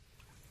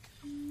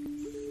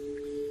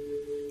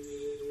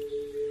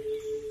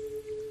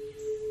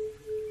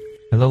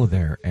Hello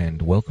there,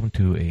 and welcome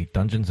to a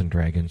Dungeons &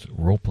 Dragons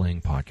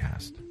role-playing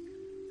podcast.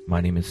 My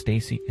name is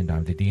Stacy, and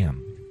I'm the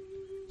DM.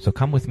 So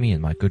come with me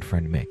and my good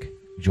friend Mick.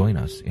 Join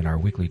us in our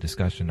weekly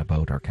discussion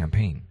about our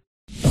campaign.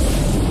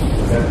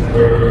 That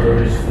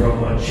burns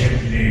from a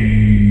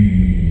chimney.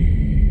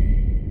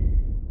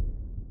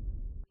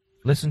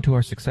 Listen to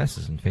our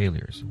successes and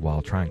failures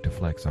while trying to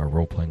flex our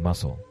role-playing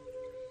muscle.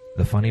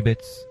 The funny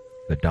bits,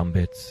 the dumb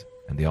bits,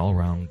 and the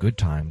all-around good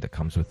time that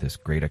comes with this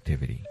great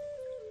activity.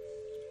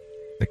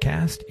 The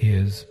cast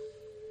is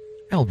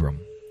Elbrum,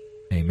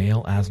 a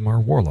male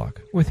Asmar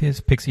warlock with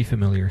his pixie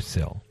familiar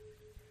Syl.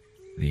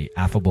 The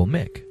affable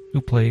Mick,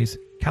 who plays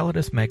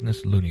Calidus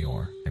Magnus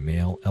Lunior, a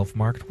male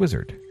elf-marked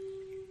wizard.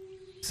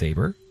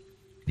 Saber,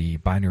 the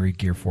binary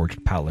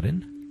gear-forged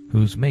paladin,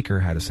 whose maker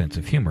had a sense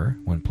of humor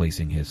when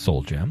placing his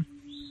soul gem.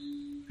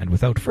 And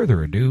without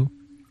further ado,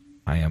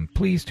 I am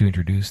pleased to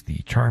introduce the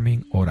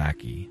charming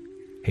Oraki,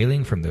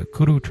 hailing from the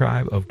Kuru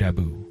tribe of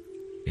Dabu,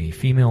 a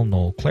female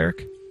Gnoll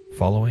cleric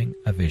following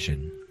a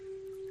vision.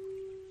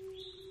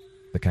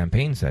 The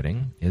campaign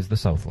setting is the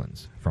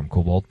Southlands from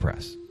Kobold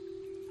Press.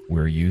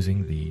 We're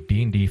using the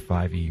D&D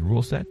 5e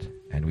rule set,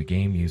 and we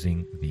game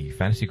using the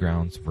Fantasy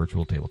Grounds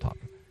virtual tabletop.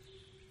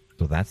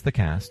 So that's the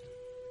cast,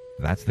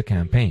 that's the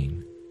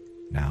campaign.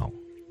 Now,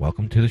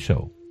 welcome to the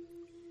show.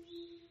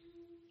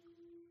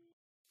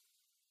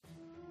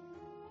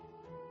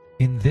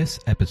 In this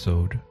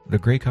episode, the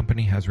Grey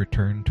Company has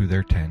returned to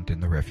their tent in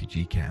the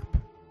refugee camp.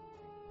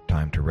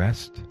 Time to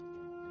rest,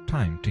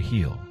 time to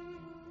heal.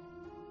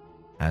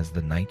 As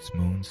the night's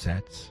moon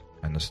sets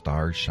and the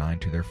stars shine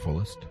to their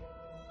fullest,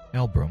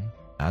 Elbrum,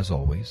 as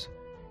always,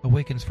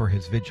 awakens for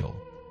his vigil,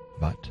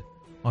 but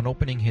on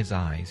opening his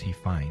eyes he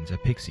finds a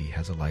pixie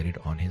has alighted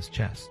on his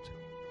chest.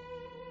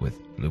 With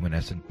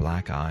luminescent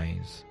black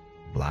eyes,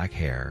 black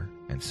hair,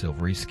 and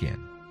silvery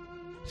skin,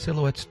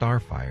 Silhouette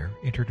Starfire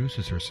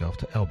introduces herself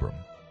to Elbrum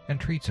and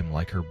treats him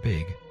like her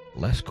big,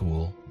 less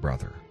cool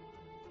brother.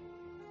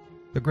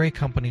 The Grey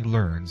Company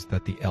learns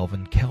that the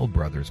elven Kell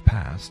brothers'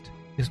 past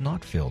is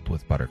not filled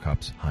with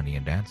buttercups, honey,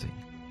 and dancing,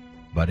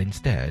 but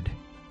instead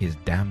is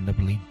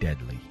damnably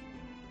deadly.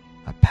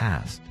 A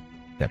past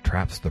that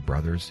traps the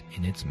brothers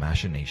in its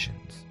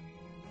machinations.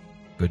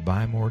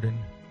 Goodbye, Morden.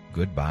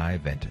 Goodbye,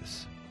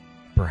 Ventus.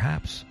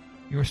 Perhaps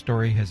your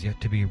story has yet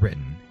to be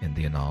written in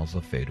the annals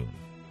of Faerun.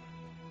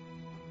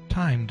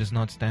 Time does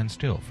not stand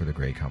still for the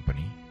Grey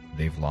Company.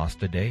 They've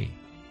lost a day,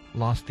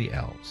 lost the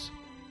elves,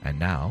 and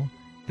now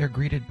they're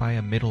greeted by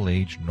a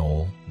middle-aged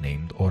Gnoll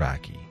named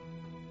Oraki,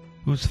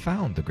 who's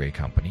found the Grey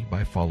Company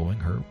by following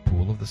her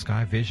Pool of the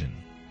Sky vision.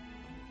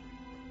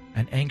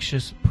 An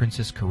anxious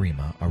Princess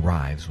Karima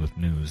arrives with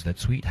news that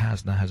Sweet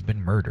Hasna has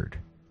been murdered,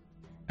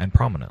 and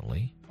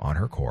prominently, on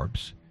her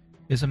corpse,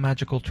 is a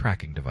magical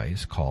tracking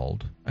device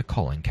called a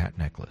calling cat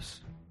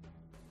necklace.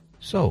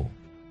 So,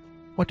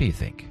 what do you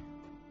think?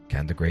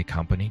 Can the Grey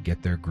Company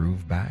get their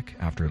groove back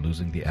after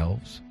losing the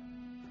elves?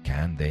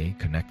 Can they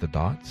connect the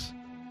dots?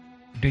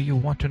 Do you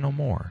want to know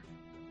more?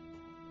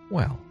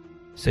 Well,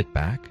 sit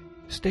back,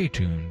 stay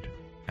tuned,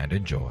 and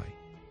enjoy.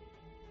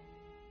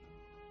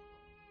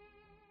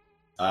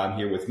 I'm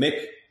here with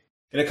Mick,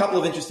 and a couple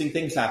of interesting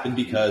things happened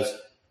because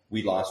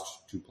we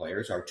lost two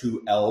players. Our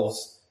two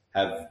elves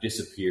have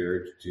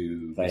disappeared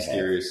to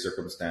mysterious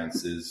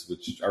circumstances,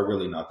 which are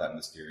really not that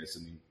mysterious.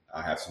 I mean,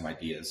 I have some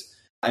ideas.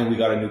 And we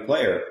got a new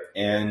player,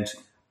 and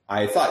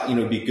I thought,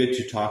 it'd be good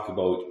to talk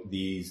about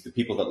the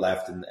people that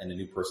left and the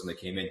new person that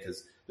came in,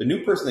 because the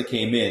new person that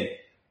came in,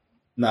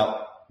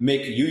 now,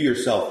 Mick, you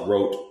yourself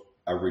wrote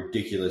a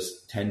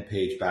ridiculous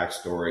 10-page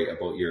backstory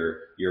about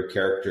your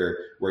character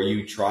where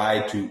you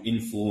tried to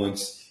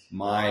influence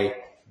my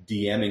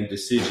DMing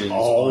decisions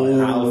on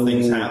how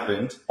things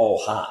happened. Oh,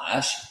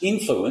 harsh.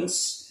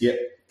 Influence. Yeah.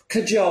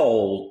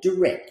 Cajole.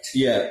 Direct.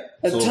 Yeah.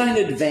 Obtain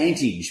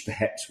advantage,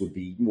 perhaps, would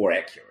be more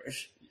accurate.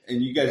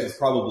 And you guys have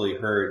probably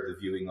heard, the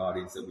viewing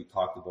audience, that we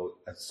talked about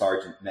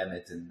Sergeant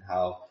Mehmet and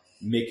how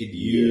Mick had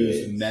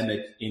used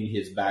Mehmet in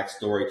his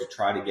backstory to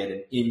try to get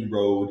an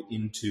inroad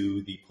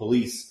into the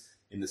police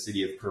in the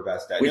city of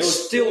Kurvastat.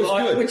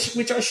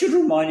 Which I should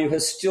remind you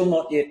has still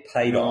not yet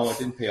paid off. No, it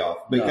didn't pay off.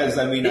 Because,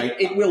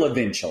 it will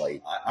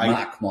eventually.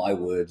 Mark my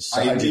words.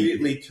 Sergeant. I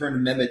immediately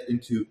turned Mehmet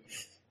into,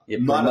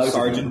 not a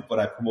sergeant, but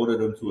I promoted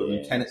him to a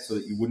lieutenant so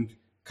that you wouldn't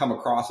come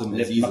across him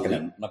as easily.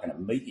 I'm not going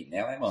to meet him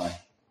now, am I?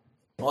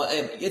 Well,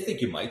 I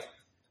think you might.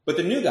 But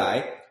the new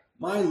guy,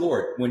 my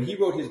lord, when he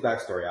wrote his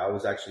backstory, I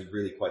was actually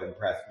really quite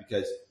impressed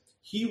because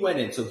he went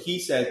in. So he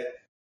said,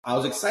 I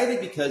was excited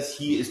because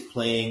he is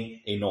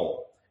playing a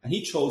Gnoll. And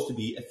he chose to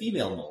be a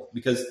female Gnoll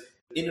because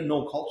in a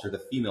Gnoll culture, the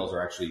females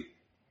are actually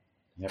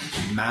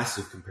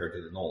massive compared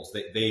to the Gnolls.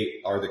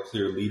 They are the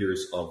clear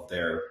leaders of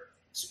their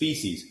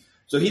species.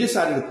 So he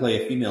decided to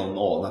play a female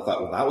Gnoll. And I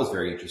thought, well, that was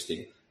very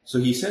interesting. So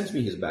he sends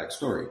me his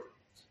backstory.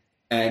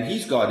 And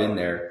he's got in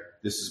there,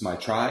 this is my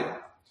tribe.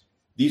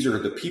 These are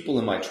the people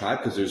in my tribe,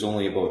 because there's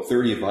only about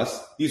 30 of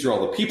us. These are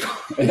all the people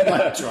in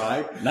my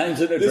tribe. Names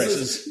and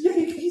addresses.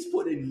 He's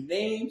put in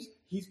names.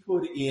 He's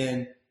put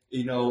in,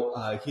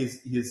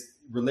 his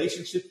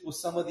relationships with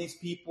some of these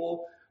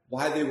people.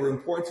 why they were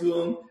important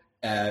to him,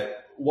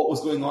 what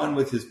was going on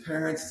with his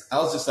parents. I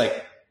was just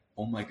like,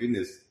 oh my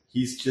goodness,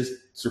 he's just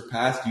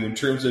surpassed you in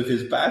terms of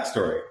his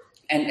backstory.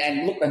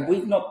 And look, and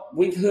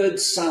we've heard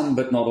some,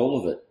 but not all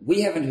of it.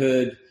 We've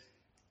heard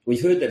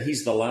that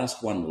he's the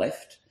last one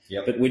left,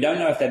 but we don't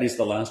know if that is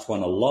the last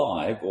one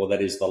alive or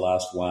that is the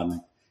last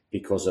one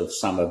because of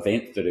some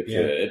event that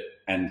occurred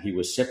and he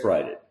was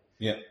separated.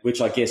 Yeah. Which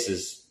I guess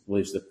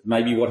leaves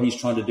maybe what he's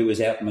trying to do is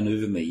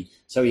outmaneuver me,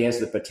 so he has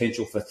the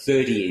potential for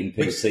 30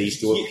 NPCs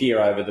to appear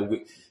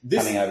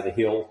coming over the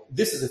hill.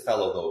 This is a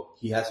fellow, though.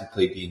 He hasn't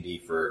played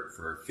D&D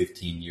for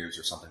 15 years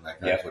or something like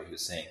that. That's what he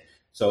was saying.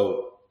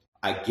 So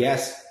I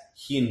guess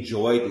he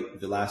enjoyed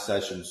the last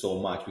session so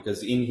much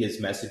because in his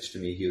message to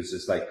me, he was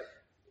just like,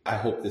 I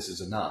hope this is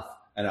enough.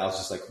 And I was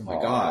just like, oh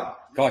my God.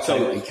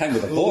 So he came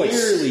with a voice.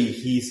 Clearly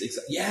he's,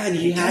 and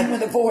he came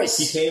with a voice.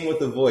 He came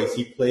with a voice.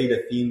 He played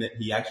a female,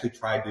 he actually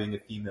tried doing a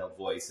female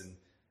voice.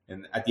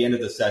 And at the end of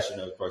the session,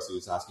 of course, he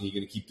was asking, are you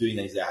going to keep doing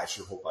that? He's like, I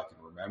sure hope I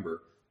can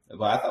remember.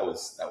 But I thought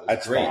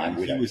that's great. Fine.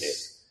 We don't care.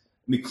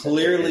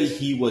 Clearly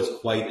he was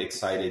quite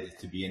excited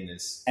to be in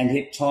this. And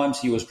at times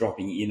he was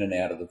dropping in and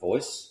out of the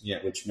voice,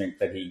 which meant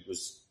that he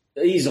was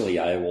easily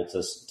able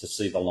to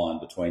see the line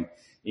between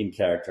in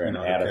character and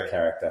out of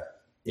character.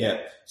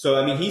 Yeah.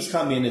 So, I mean, he's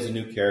come in as a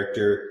new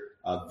character.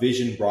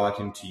 Vision brought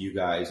him to you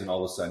guys, and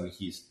all of a sudden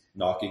he's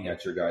knocking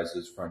at your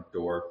guys' front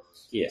door.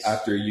 Yes.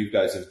 After you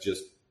guys have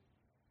just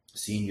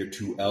seen your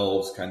two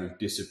elves kind of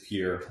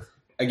disappear.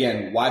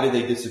 Again, why did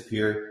they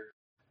disappear?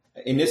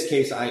 In this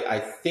case, I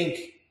think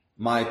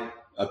my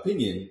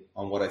opinion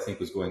on what I think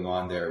was going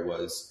on there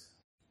was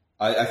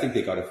I think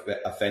they got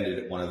offended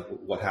at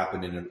what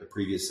happened in a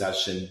previous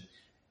session,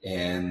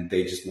 and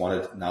they just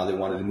wanted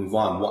to move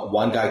on.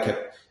 One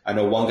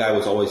guy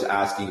was always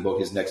asking about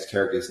his next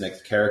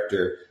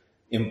character,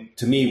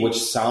 to me,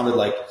 which sounded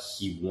like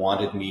he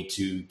wanted me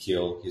to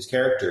kill his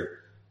character.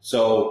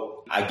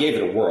 So I gave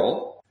it a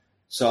whirl.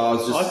 So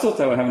I thought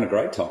they were having a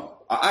great time.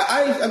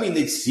 I mean,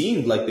 they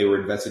seemed like they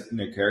were invested in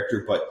their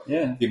character, but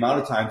the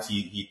amount of times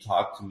he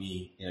talked to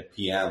me in a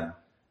PM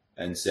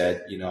and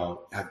said,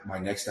 my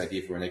next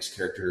idea for my next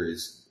character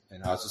is,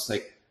 and I was just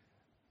like,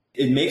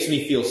 it makes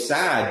me feel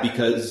sad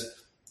because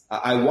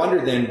I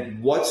wonder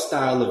then what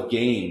style of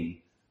game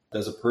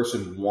does a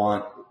person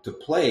want to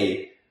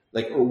play?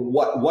 Like, or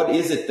what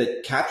is it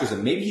that captures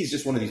him? Maybe he's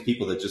just one of these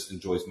people that just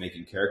enjoys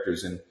making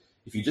characters. And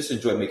if you just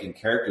enjoy making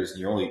characters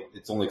and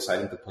it's only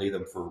exciting to play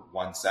them for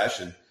one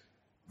session,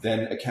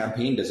 then a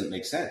campaign doesn't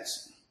make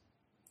sense.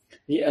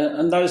 Yeah,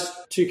 and those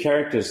two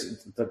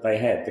characters that they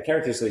had, the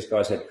characters these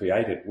guys had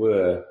created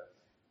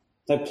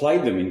they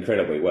played them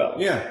incredibly well.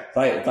 Yeah.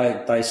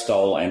 They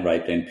stole and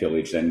raped and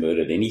pillaged and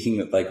murdered anything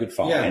that they could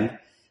find. Yeah.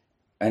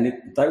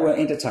 And they were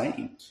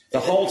entertaining. The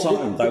whole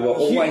time, they were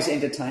always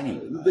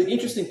entertaining. The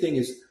interesting thing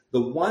is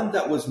the one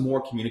that was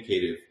more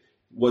communicative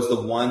was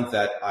the one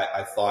that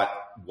I thought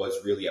was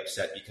really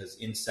upset because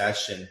in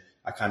session,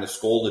 I kind of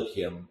scolded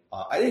him.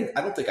 I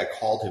don't think I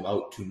called him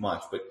out too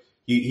much, but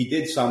he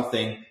did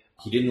something.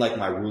 He didn't like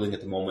my ruling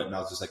at the moment, and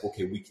I was just like,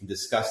 okay, we can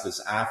discuss this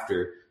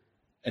after.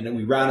 And then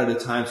we ran out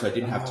of time, so I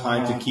didn't have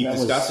time to keep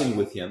discussing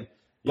with him.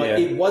 But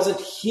it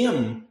wasn't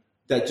him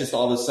that just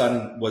all of a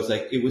sudden was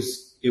like, it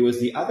was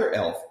the other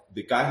elf,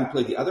 the guy who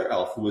played the other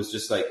elf, who was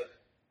just like,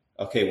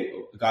 okay,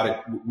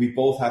 we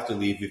both have to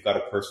leave. We've got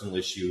a personal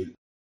issue.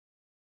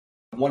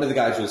 One of the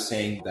guys was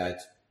saying that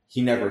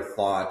he never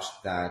thought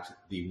that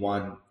the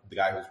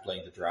guy who was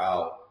playing the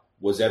drow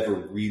was ever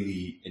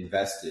really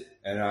invested.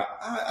 And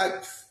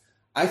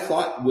I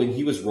thought when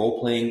he was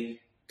role-playing,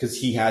 because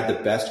he had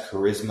the best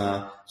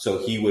charisma, so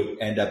he would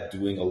end up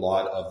doing a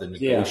lot of the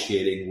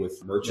negotiating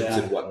with merchants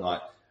and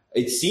whatnot.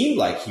 It seemed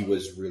like he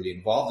was really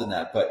involved in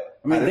that, but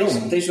I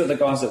mean, these were the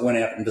guys that went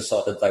out and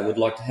decided they would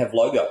like to have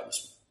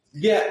logos.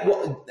 Yeah,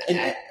 well,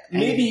 and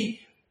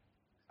maybe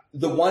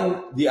the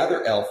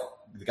other elf,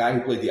 the guy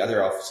who played the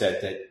other elf,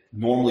 said that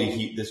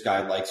normally this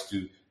guy likes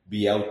to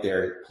be out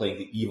there playing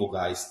the evil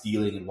guy,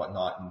 stealing and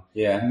whatnot.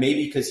 And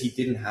maybe because he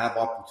didn't have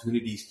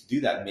opportunities to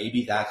do that.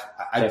 Maybe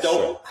I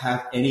don't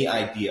have any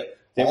idea.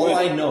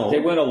 I know,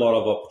 there weren't a lot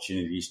of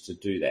opportunities to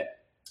do that.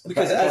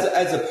 Because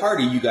as a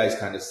party, you guys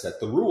kind of set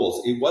the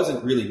rules. It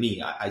wasn't really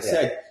me. I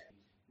said,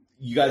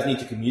 you guys need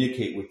to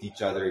communicate with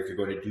each other if you're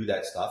going to do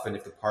that stuff. And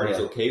if the party's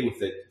okay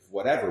with it,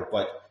 whatever.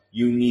 But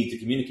you need to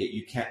communicate.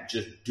 You can't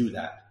just do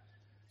that.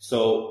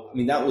 So, I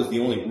mean, that was the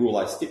only rule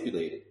I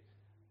stipulated.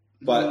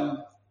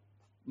 But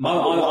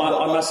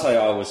I must say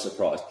I was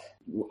surprised.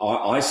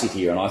 I sit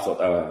here and I thought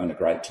they were having a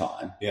great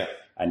time. Yeah.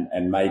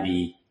 And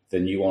maybe the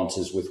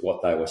nuances with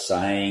what they were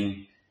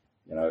saying,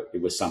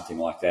 it was something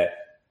like that.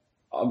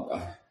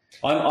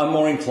 I'm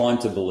more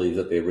inclined to believe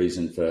that their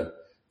reason for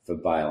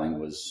bailing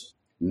was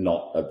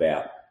not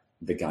about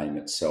the game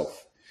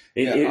itself.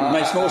 It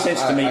makes more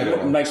sense to me.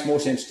 It makes more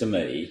sense to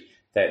me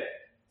that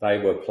they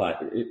were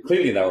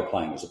clearly they were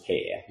playing as a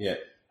pair. Yeah.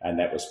 And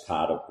that was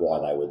part of why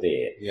they were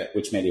there. Yeah.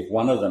 Which meant if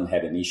one of them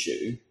had an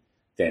issue,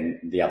 then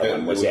the other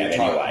one was out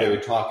anyway. They were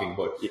talking,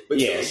 but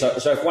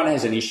so if one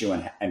has an issue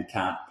and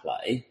can't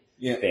play,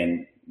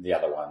 then the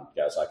other one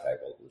goes, okay,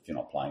 well, if you're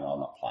not playing, I'm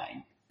not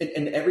playing.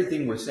 And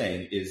everything we're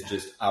saying is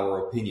just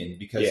our opinion,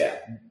 because Yeah.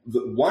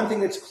 the one thing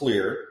that's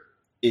clear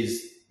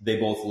is they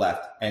both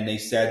left, and they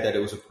said that it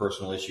was a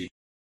personal issue.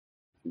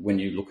 When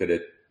you look at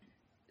it,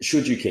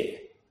 should you care?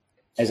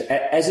 As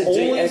a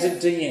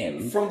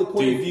DM, From the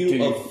point of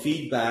view of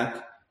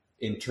feedback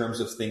in terms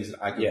of things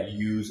that I can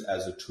use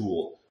as a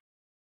tool.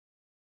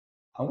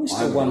 Are we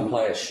still one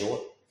player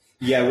short?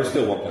 Yeah, we're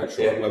still one player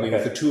short. Yeah, I mean,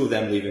 okay. with the two of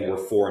them leaving, we're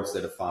 4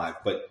 instead of 5.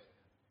 But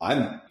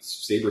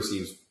Sabre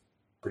seems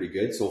pretty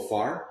good so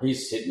far.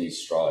 He's hitting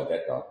his stride,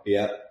 that guy.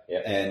 Yeah.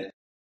 Yeah. And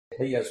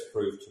He has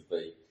proved to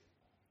be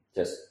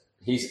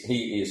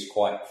he is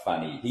quite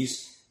funny.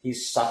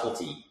 His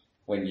subtlety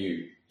when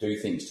you do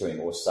things to him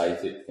or say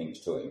things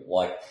to him,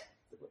 like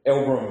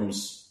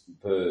Elbrum's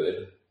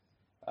bird.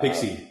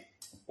 Pixie.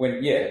 So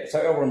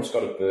Elbrum's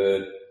got a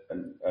bird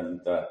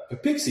and A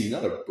pixie,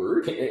 not a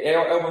bird.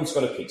 Elbrum's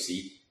got a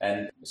pixie,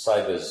 and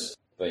Sabre's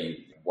been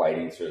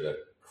wading through the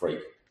creek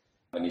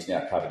and he's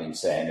now covered in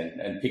sand,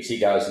 and Pixie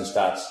goes and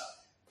starts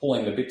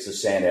pulling the bits of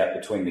sand out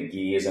between the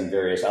gears and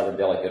various other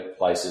delicate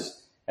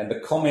places, and the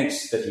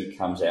comments that he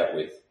comes out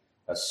with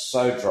are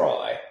so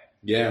dry.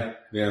 Yeah.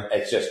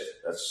 It's just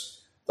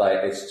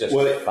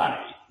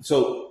funny.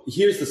 So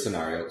here's the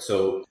scenario.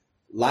 So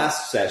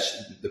last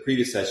session, the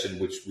previous session,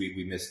 which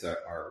we missed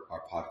our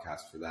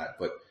podcast for that,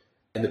 but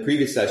in the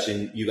previous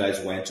session, you guys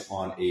went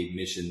on a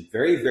mission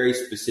very, very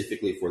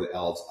specifically for the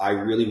elves. I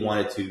really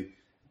wanted to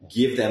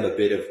give them a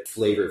bit of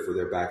flavor for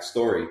their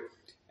backstory.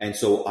 And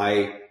so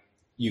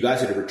you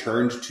guys had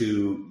returned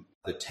to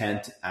the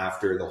tent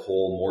after the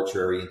whole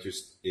mortuary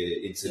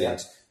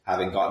incident,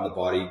 having gotten the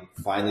body,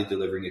 finally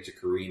delivering it to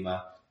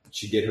Karima.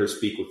 She did her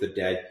speak with the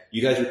dead.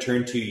 You guys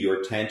returned to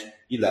your tent.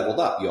 You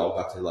leveled up. You all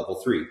got to level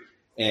 3.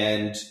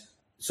 And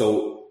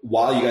so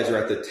while you guys are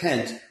at the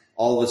tent,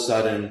 all of a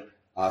sudden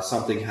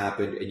something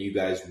happened, and you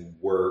guys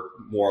were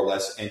more or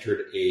less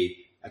entered a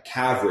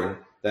cavern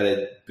that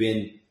had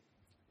been,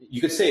 you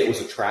could say it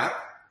was a trap.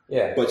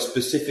 Yeah. But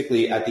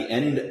specifically at the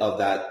end of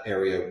that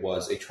area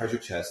was a treasure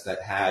chest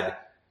that had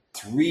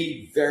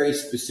 3 very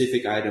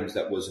specific items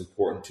that was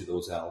important to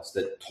those elves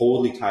that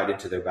totally tied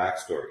into their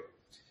backstory.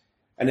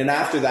 And then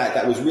after that,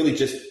 that was really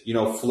just,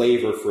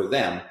 flavor for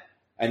them.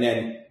 And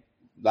then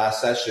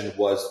last session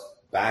was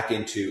back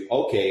into,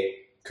 okay,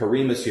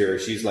 Karima's here.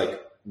 She's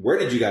like, where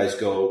did you guys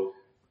go?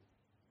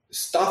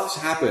 Stuff's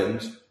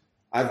happened.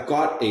 I've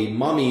got a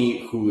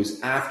mummy who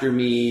is after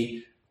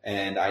me,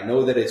 and I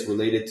know that it's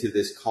related to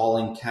this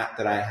calling cat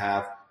that I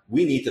have.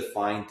 We need to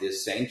find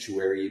this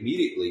sanctuary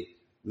immediately.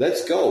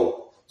 Let's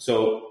go.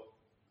 So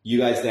you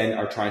guys then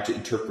are trying to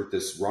interpret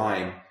this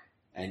rhyme,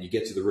 and you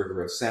get to the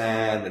River of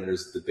Sand, and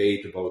there's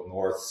debate about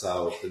north,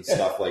 south, and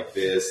stuff like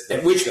this.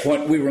 At which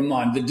point we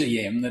remind the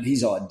DM that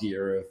his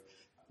idea of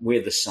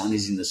where the sun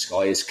is in the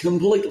sky is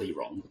completely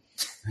wrong.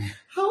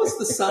 How is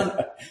the sun?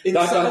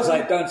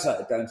 Don't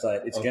say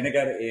it. It's going to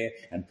go to air,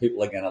 and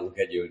people are going to look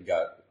at you and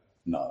go,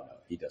 no,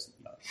 he doesn't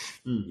know.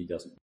 He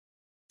doesn't.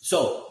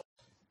 So,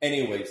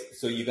 anyways,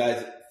 so you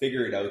guys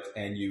figure it out,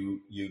 and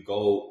you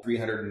go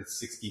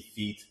 360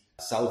 feet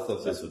south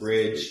of this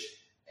bridge,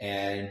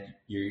 and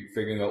you're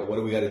figuring out what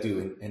do we got to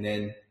do. And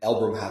then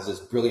Elbrum has this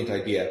brilliant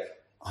idea.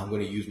 I'm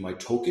going to use my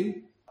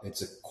token.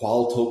 It's a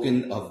qual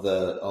token of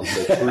the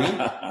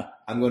tree.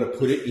 I'm going to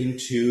put it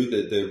into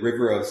the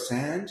River of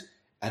Sand,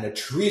 and a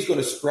tree is going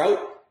to sprout,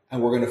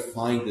 and we're going to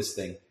find this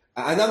thing.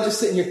 And I'm just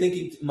sitting here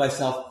thinking to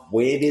myself,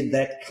 where did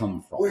that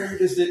come from? Where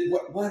does it,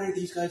 what are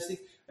these guys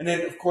thinking? And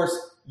then, of course,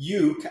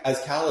 you,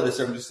 as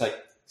Calidus, I'm just like,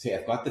 say,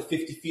 I've got the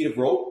 50 feet of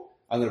rope.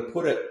 I'm going to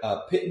put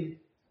a pitten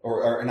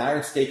or an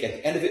iron stake at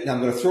the end of it, and I'm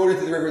going to throw it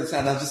into the River of the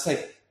Sand. And I'm just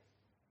like,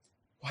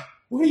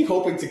 what are you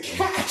hoping to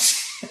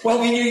catch? Well,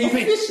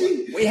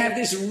 we have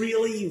this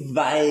really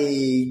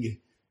vague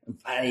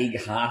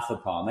half a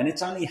poem, and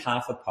it's only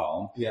half a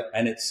poem,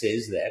 and it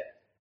says that,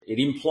 it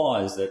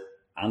implies that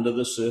under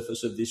the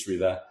surface of this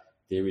river,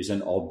 there is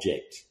an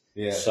object.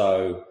 Yeah.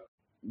 So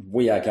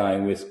we are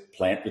going with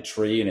plant the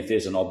tree, and if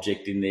there's an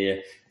object in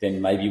there,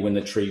 then maybe when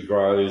the tree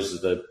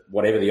grows,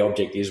 whatever the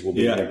object is will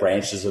be in the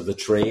branches of the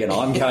tree. And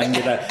I'm going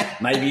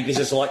with maybe this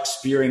is like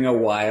spearing a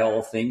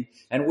whale thing.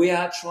 And we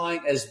are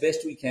trying as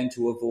best we can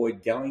to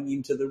avoid going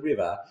into the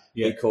river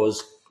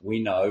because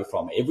we know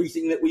from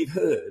everything that we've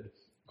heard,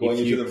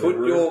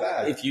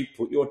 if you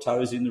put your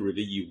toes in the river,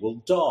 you will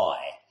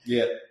die.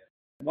 Yeah.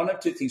 One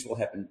of two things will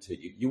happen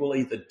to you. You will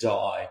either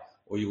die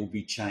or you will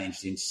be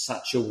changed in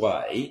such a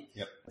way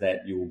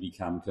that you will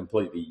become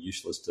completely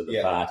useless to the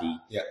party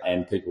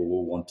and people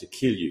will want to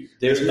kill you.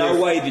 There's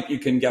no way that you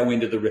can go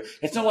into the river.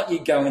 It's not like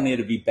you go in there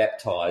to be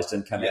baptized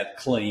and come out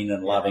clean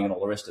and loving and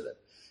all the rest of it.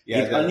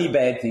 Only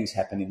bad things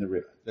happen in the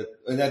river.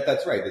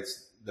 That's right.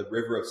 It's the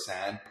River of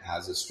Sand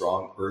has a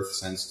strong earth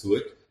sense to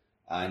it,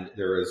 and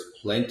there is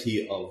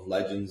plenty of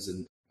legends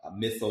and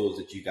mythos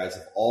that you guys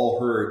have all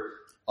heard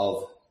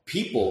of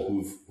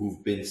people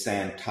who've been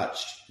sand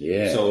touched.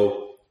 Yeah.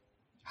 So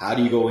how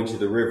do you go into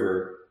the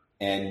river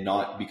and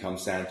not become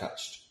sand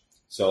touched?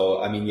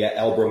 So, I mean,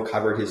 Elbrum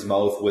covered his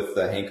mouth with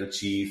the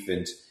handkerchief,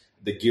 and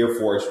the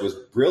Gearforge was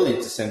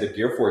brilliant to send a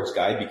Gearforge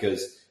guy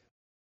because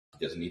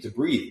he doesn't need to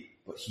breathe.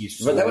 But he's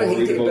so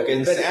worried about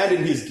getting sand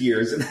in his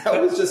gears. And I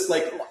was just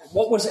like...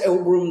 What was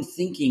Elbrum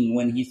thinking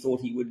when he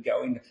thought he would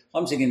go in?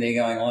 I'm sitting there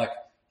going like,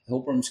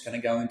 Elbrum's going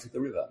to go into the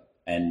river.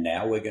 And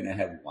now we're going to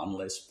have one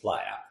less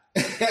player.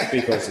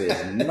 Because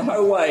there's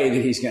no way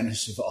that he's going to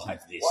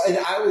survive this. Well,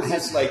 and I was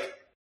just like...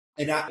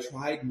 And I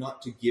tried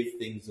not to give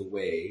things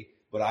away,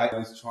 but I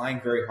was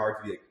trying very hard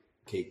to be like,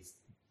 okay,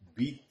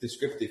 be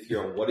descriptive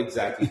here on what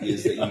exactly it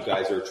is that you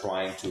guys are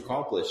trying to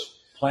accomplish.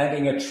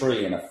 Planting a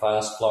tree in a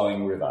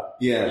fast-flowing river.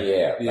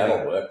 Yeah,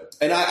 that'll work.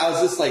 And I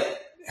was just like,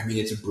 I mean,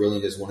 it's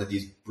brilliant as one of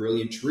these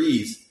brilliant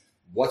trees.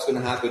 What's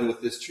going to happen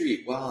with this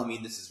tree? Well, I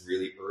mean, this is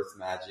really earth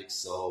magic,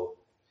 so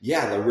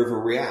yeah, the river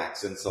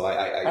reacts. And so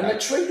the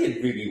tree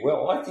did really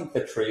well. I think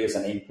the tree as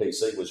an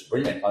NPC was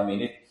brilliant. I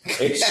mean,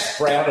 it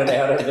sprouted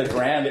out of the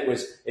ground.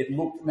 It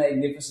looked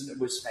magnificent. It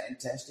was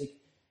fantastic.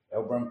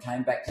 Elbrum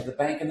came back to the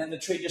bank, and then the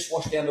tree just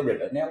washed down the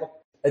river. Now, look,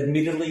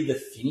 admittedly, the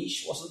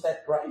finish wasn't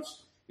that great.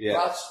 Yeah.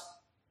 But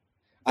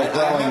I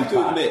have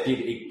to admit, did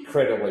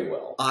incredibly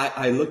well.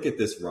 I look at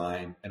this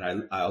rhyme, and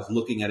I was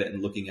looking at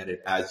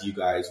it as you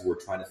guys were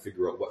trying to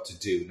figure out what to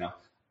do. Now,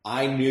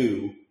 I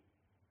knew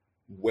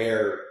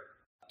where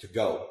to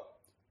go.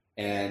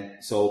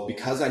 And so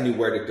because I knew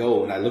where to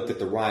go and I looked at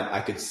the rhyme,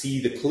 I could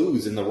see the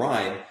clues in the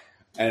rhyme.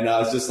 And I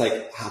was just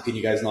like, how can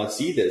you guys not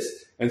see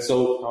this? And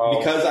so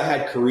because I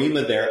had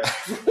Karima there,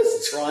 I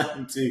was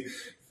trying to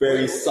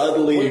very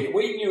subtly...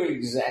 We knew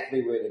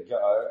exactly where to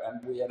go,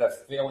 and we had a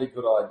fairly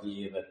good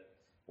idea that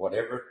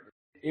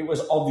it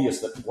was obvious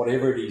that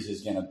whatever it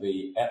is going to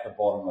be at the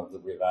bottom of the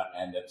river,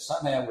 and that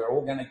somehow we're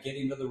all going to get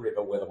into the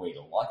river whether we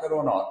like it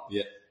or not.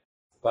 Yeah.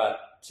 But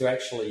to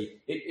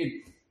actually...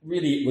 It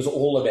really was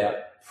all about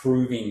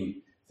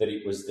proving that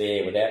it was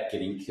there without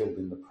getting killed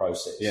in the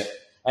process. Yeah.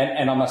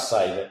 And I must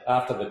say that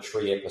after the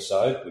tree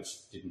episode,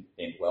 which didn't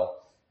end well,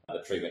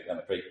 the tree went down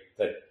the creek,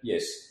 that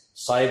yes,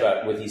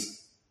 Saber with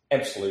his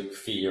absolute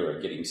fear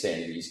of getting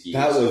sand in his gears.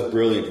 That was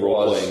brilliant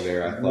role playing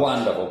there, I thought.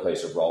 Wonderful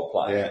piece of role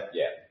playing.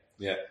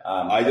 Yeah.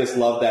 I just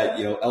love that,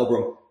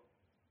 Elbrum,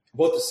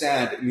 about the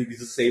sand, I mean,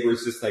 Saber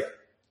is just like,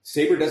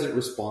 Saber doesn't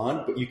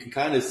respond, but you can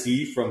kind of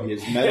see from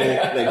his metal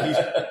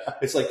that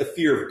it's like the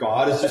fear of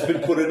God has just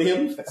been put in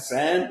him,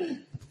 sand.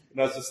 And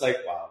I was just like,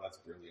 wow, that's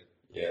brilliant.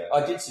 Yeah.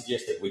 I did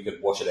suggest that we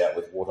could wash it out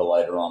with water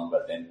later on,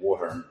 but then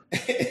water and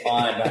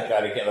iron don't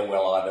go together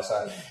well either.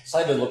 So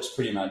Saber looks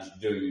pretty much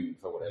doomed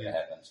for whatever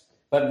happens.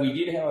 But we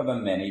did, however,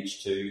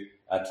 manage to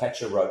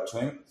attach a rope to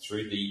him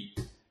through the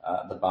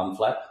bum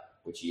flap,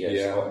 which he has,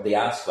 the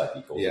arse flap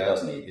he calls it,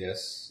 doesn't he?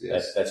 Yes.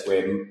 That's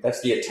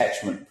the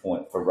attachment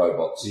point for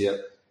robots. Yeah.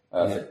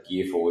 For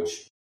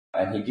Gearforge.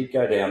 And he did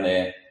go down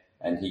there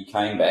and he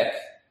came back.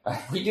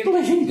 We did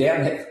leave him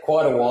down there for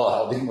quite a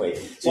while, didn't we?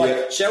 It's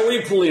like, shall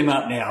we pull him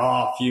up now?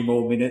 Oh, a few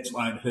more minutes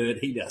won't hurt.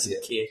 He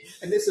doesn't care.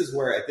 And this is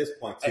where, at this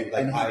point, too,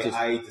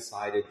 I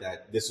decided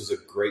that this was a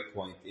great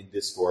point in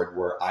Discord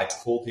where I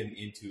pulled him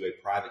into a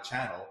private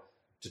channel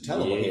to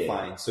tell him what he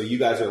finds. So you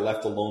guys are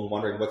left alone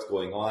wondering what's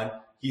going on.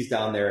 He's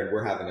down there and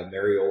we're having a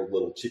merry old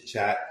little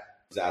chit-chat.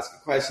 He's asking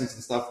questions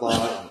and stuff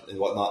and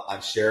whatnot.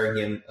 I'm sharing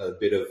him a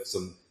bit of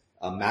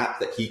a map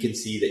that he can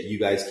see that you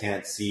guys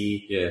can't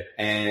see. Yeah.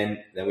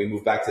 And then we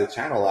move back to the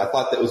channel. I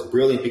thought that was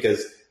brilliant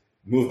because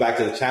move back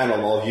to the channel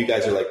and all of you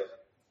guys are like,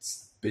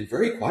 it's been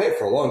very quiet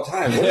for a long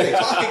time. What are they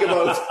talking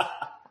about?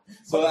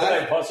 So what could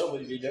I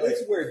possibly be doing?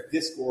 That's where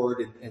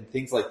Discord and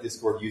things like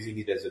Discord, using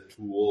it as a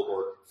tool,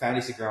 or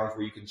Fantasy Grounds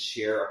where you can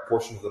share a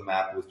portion of the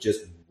map with just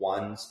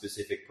one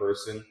specific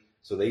person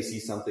so they see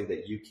something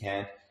that you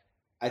can't.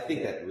 I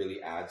think that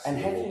really adds. And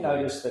have you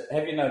noticed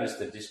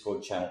the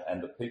Discord channel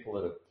and the people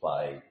that have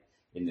played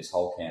in this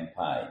whole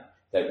campaign,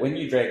 that when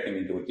you drag them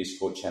into a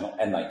Discord channel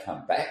and they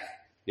come back,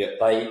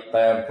 they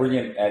are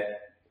brilliant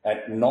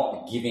at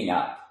not giving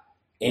up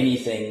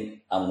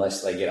anything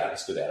unless they get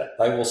asked about it.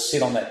 They will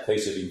sit on that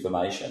piece of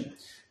information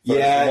for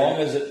as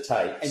long as it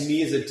takes. And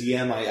me as a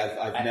DM,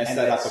 I've messed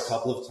that up a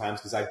couple of times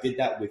because I did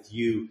that with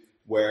you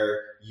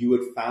where you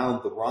had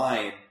found the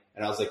rhyme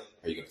and I was like,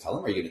 are you going to tell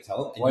him? Are you going to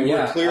tell him? And you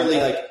were clearly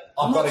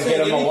I'm not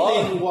saying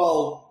anything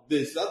while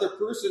this other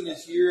person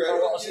is here.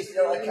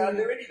 I can't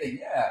do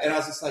anything, And I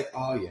was just like,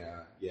 oh,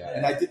 yeah.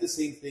 And I did the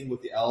same thing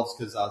with the elves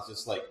because I was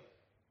just like,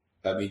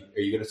 I mean, are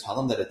you going to tell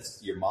them that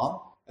it's your mom?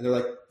 And they're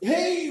like,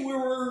 hey, we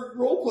were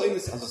role-playing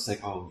this. I was just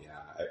like, oh, yeah.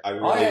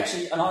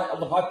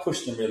 I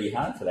pushed them really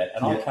hard for that,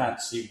 and I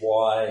can't see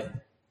why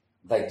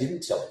they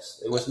didn't tell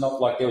us. It was not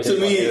like there was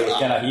anyone who was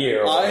going to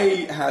hear.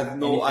 I have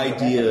no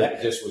idea.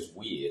 That just was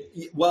weird.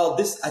 Well,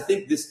 I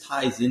think this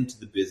ties into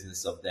the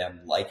business of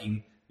them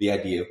liking the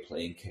idea of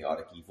playing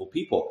chaotic evil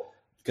people.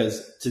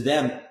 Because to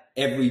them,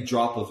 every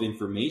drop of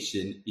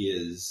information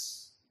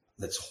is,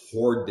 let's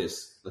hoard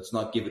this. Let's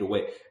not give it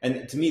away.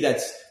 And to me,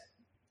 that's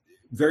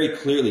very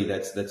clearly,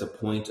 that's a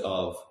point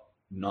of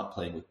not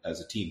playing as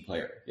a team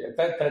player. Yeah,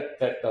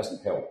 that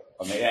doesn't help.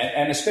 I mean,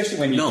 and especially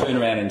when you turn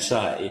around and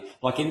say,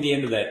 like in the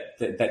end of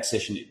that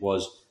session, it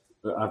was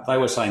they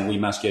were saying, we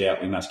must get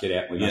out, we must get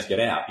out, we must get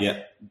out.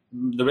 Yeah.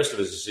 The rest of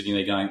us are sitting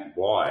there going,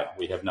 why?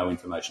 We have no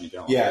information to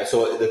go on. Yeah,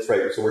 so that's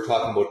right. So we're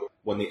talking about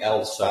when the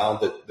elves found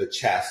the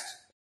chest,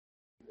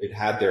 it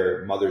had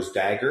their mother's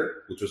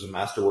dagger, which was a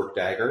masterwork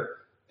dagger.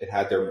 It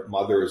had their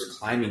mother's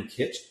climbing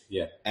kit.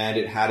 Yeah. And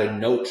it had a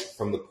note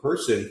from the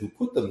person who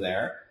put them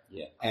there.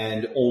 Yeah.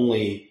 And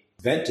only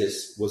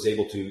Ventus was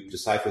able to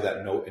decipher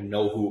that note and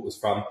know who it was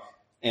from.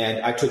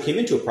 And I took him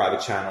into a private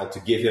channel to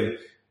give him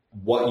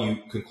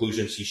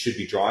conclusions he should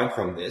be drawing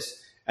from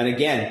this. And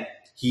again,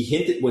 he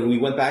hinted, when we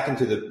went back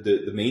into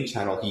the main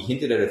channel, he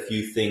hinted at a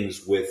few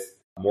things with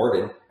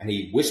Morden, and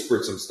he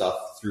whispered some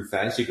stuff through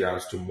Fantasy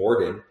Grounds to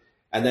Morden.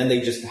 And then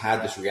they just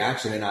had this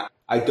reaction. And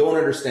I don't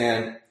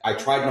understand. I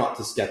tried not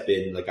to step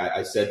in. Like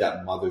I said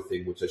that mother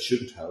thing, which I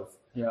shouldn't have.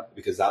 Yeah.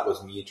 Because that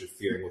was me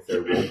interfering with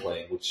their role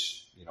playing,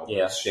 which,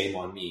 shame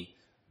on me.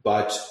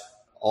 But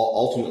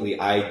ultimately,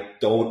 I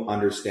don't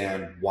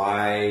understand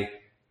why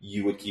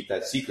you would keep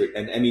that secret.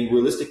 And I mean,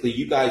 realistically,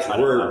 you guys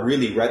were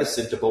really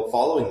reticent about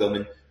following them.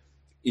 And,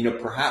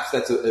 perhaps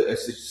that's a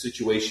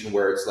situation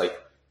where it's like,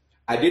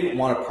 I didn't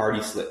want a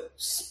party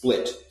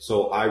split.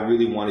 So I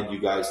really wanted you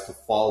guys to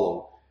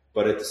follow.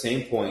 But at the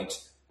same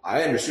point,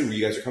 I understood where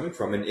you guys are coming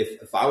from. And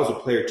if I was a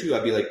player too,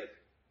 I'd be like,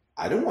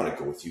 I don't want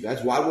to go with you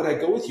guys. Why would I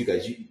go with you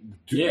guys?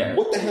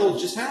 What the hell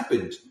just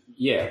happened?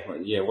 Yeah.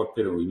 What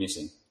bit are we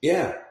missing?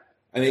 Yeah.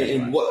 I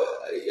mean,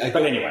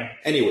 anyway.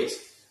 Anyways.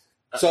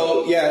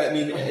 So, yeah, I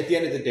mean, at the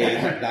end of the day,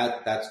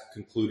 that's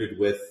concluded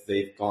with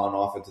they've gone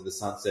off into the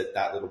sunset.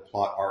 That little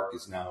plot arc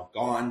is now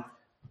gone.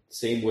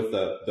 Same with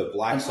the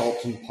Black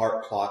Sultan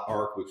plot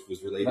arc, which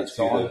was related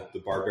to the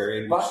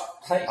Barbarian. Which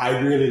I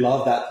really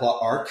love that plot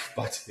arc,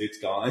 but it's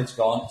gone. It's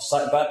gone.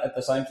 So, but at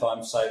the same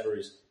time, Saber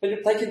is...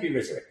 But they can be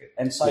resurrected.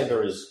 And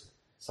Saber's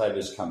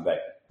come back.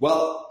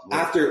 Well,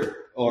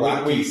 after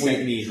he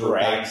sent me her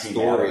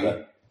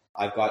backstory,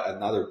 I've got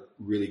another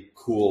really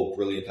cool,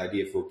 brilliant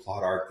idea for a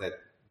plot arc that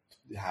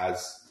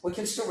has... We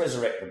can still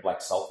resurrect the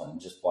Black Sultan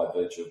just by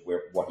virtue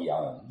of what he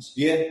owns.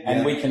 Yeah.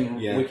 And we can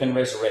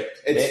resurrect...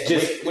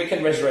 we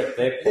can resurrect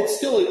their plot.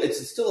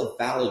 It's still a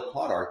valid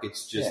plot arc.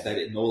 It's just that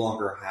it no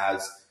longer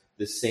has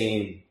the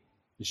same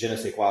je ne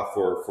sais quoi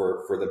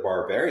for the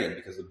Barbarian,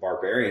 because the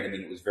Barbarian, I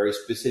mean, it was very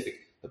specific.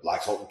 The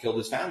Black Sultan killed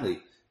his family.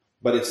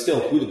 But it's still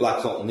who the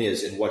Black Sultan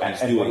is and what he's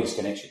doing. And what his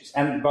connections.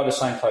 And by the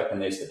same token,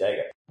 there's the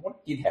dagger.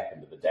 What did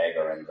happen to the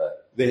dagger and the...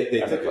 They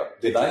took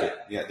it.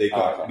 Yeah, they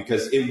got it.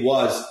 Because it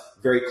was,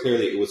 very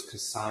clearly, it was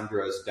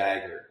Cassandra's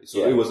dagger.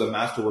 So it was a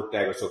masterwork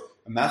dagger. So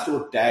a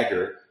masterwork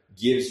dagger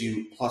gives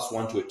you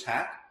 +1 to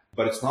attack,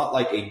 but it's not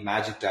like a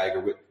magic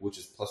dagger, which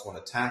is +1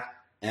 attack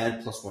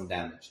and +1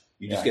 damage.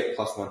 You just get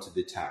 +1 to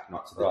the attack,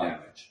 not to the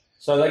damage.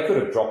 So they could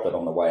have dropped it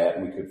on the way out,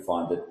 and we could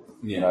find that,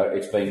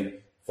 it's been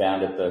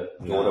found at the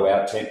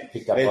door-to-out tent,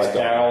 picked up by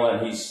Daryl,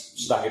 and he's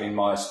stuck it in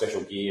my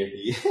special gear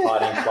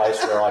hiding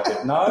place where I could,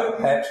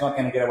 perhaps not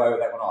going to get away with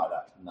that one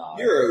either. No.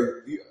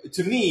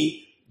 To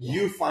me,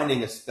 you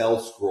finding a spell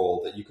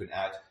scroll that you can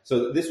add.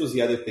 So this was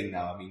the other thing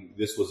now. I mean,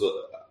 this was,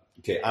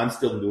 I'm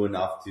still new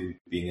enough to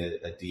being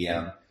a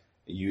DM.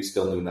 You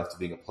still new enough to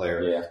being a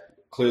player. Yeah.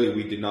 Clearly,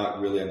 we did not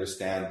really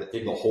understand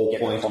the whole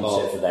point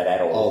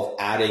of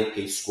adding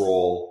a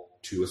scroll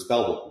to a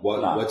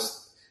spellbook.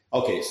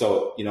 Okay,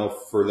 so,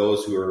 for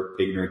those who are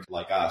ignorant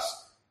like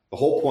us, the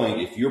whole point,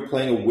 if you're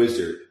playing a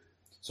wizard,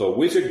 so a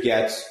wizard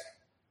gets,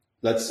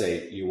 let's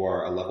say you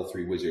are a level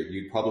 3 wizard,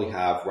 you'd probably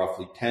have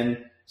roughly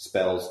 10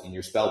 spells in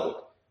your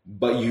spellbook,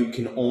 but you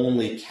can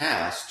only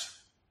cast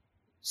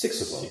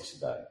 6 of them. 6 a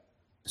day.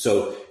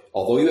 So,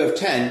 although you have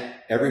 10,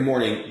 every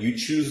morning you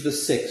choose the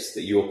 6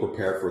 that you will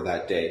prepare for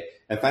that day.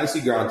 And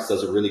Fantasy Grounds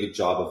does a really good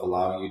job of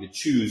allowing you to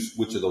choose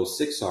which of those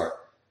 6 are.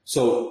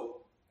 So,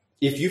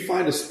 if you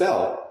find a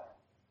scroll,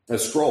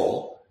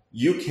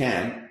 you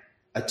can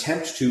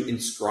attempt to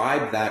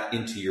inscribe that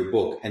into your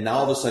book. And now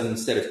all of a sudden,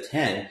 instead of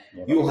 10,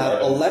 you will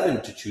have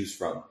 11 to choose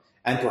from.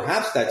 And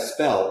perhaps that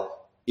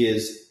spell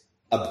is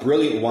a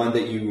brilliant one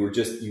that you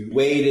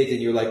waited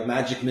and you're like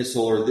magic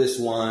missile or this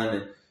one.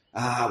 And,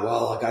 I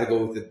got to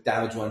go with the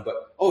damage one. But,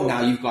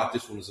 now you've got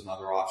this one as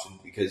another option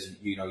because,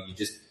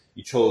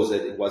 you chose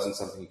that it wasn't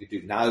something you could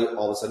do. Now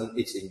all of a sudden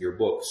it's in your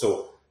book.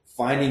 So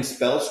finding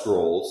spell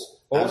scrolls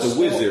as a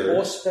wizard,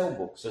 or spell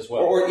books as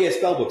well,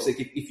 spell books. Like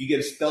if you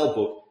get a spell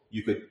book,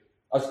 you could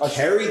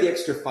carry the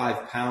extra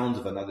 5 pounds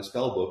of another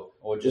spell book,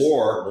 or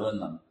learn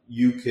them.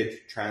 You could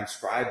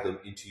transcribe them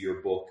into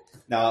your book.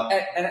 Now,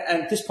 and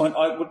at this point,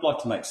 I would like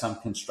to make some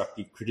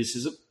constructive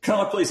criticism. Can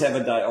I please have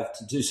a day off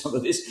to do some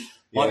of this?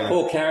 My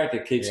poor character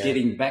keeps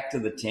getting back to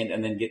the tent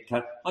and then get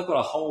cut. I've got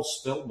a whole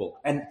spell book,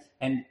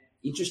 and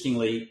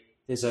interestingly,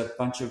 there's a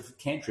bunch of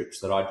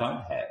cantrips that I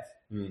don't have.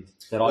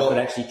 That I could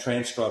actually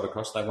transcribe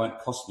across. They won't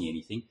cost me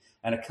anything.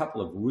 And a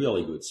couple of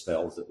really good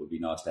spells that would be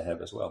nice to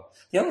have as well.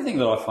 The other thing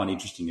that I find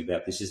interesting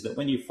about this is that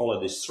when you follow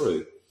this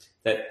through,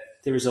 that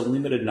there is a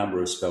limited number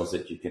of spells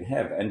that you can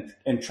have.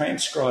 And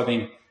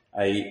transcribing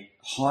a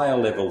higher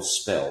level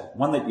spell,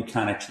 one that you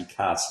can't actually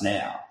cast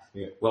now,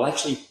 will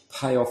actually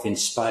pay off in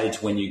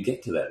spades when you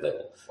get to that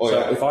level. Oh, so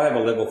yeah. if I have a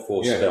level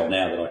 4 Yeah. spell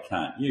now that I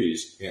can't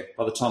use, Yeah.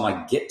 by the time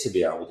I get to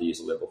be able to use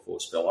a level 4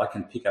 spell, I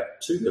can pick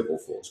up 2 level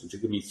 4s, which will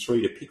give me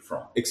 3 to pick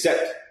from.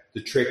 Except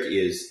the trick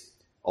is,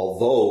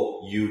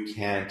 although you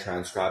can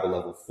transcribe a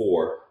level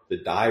 4, the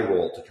die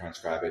roll to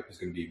transcribe it is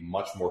going to be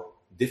much more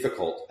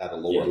difficult at a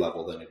lower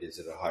level than it is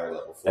at a higher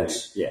level for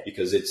you.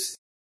 Because it's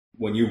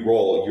when you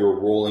roll, you're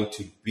rolling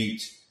to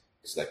beat.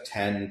 It's like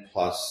 10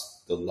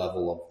 plus the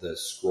level of the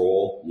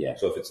scroll. Yeah.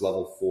 So if it's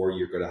level 4,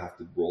 you're going to have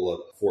to roll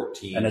a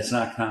 14. And it's an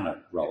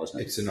Arcana roll, isn't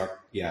it? It's an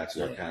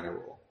Arcana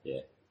roll.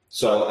 Yeah.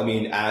 So, I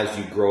mean, as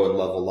you grow and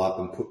level up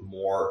and put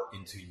more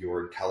into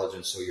your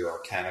intelligence so your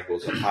Arcana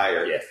goes up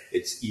higher,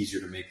 it's easier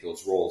to make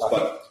those rolls.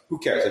 But who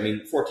cares? I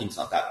mean, 14's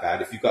not that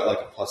bad. If you've got like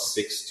a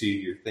 +6 to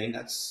your thing,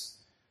 that's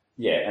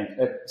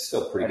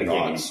still pretty good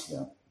odds. You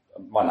know,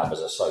 my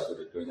numbers are so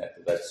good at doing that.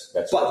 That's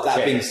but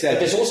that being said, but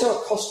there's also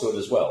a cost to it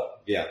as well.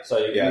 Yeah. So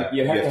you have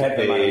to have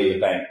the money in the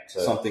bank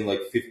to something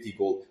like 50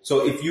 gold.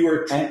 So if you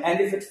were and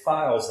if it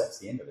fails, that's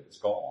the end of it. It's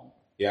gone.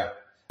 Yeah.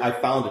 I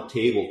found a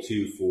table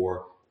too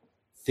for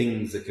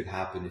things that could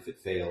happen if it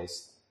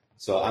fails.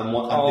 So I'm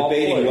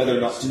debating whether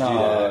or not to do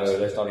that. No,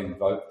 let's not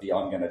invoke the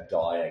I'm going to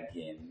die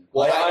again.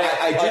 Well,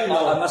 I do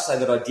know. I must say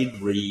that I did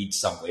read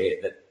somewhere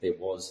that there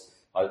was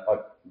I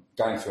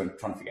going through and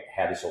trying to figure out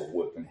how this all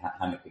worked and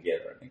hung it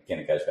together. And again,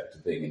 it goes back to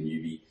being a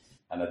newbie.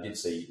 And I did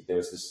see there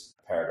was this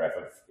paragraph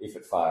of if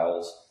it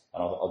fails,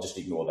 and I'll just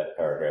ignore that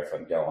paragraph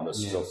and go on to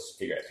still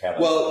figure out how.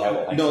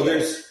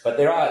 But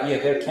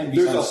there can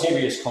be some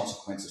serious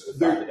consequences to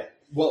failure.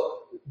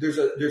 Well, there's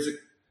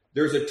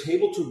a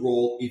table to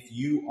roll if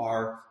you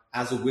are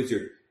as a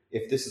wizard.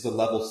 If this is a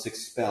level 6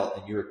 spell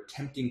and you're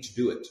attempting to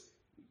do it,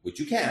 which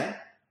you can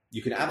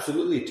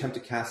absolutely attempt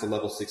to cast a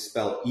level 6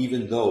 spell,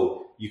 even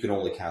though you can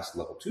only cast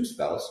level 2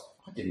 spells.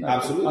 I didn't know.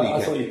 Absolutely,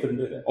 I thought you couldn't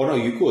do that. Oh no,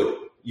 you could.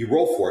 You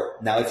roll for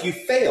it. Now, if you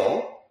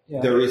fail,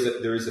 there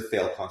is a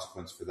fail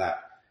consequence for that.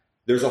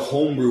 There's a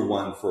homebrew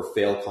one for a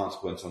fail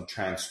consequence on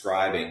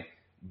transcribing,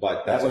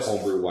 but that's a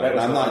homebrew one. And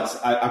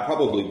I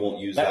probably won't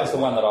use that. That was the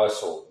one that I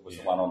saw. Was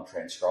the one on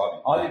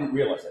transcribing. I didn't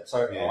realise that.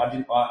 So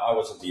I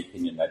was of the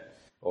opinion that,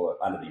 or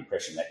under the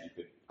impression that you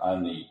could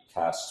only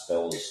cast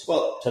spells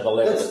to the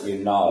level that you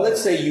know.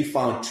 Let's say you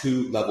found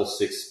 2 level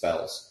 6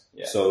 spells.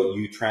 Yeah. So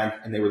you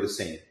and they were the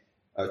same.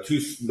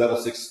 2 level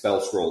 6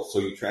 spell scrolls. So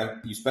you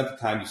spent the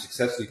time, you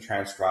successfully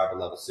transcribed a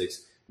level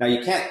 6. Now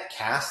you can't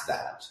cast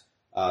that,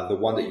 the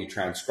one that you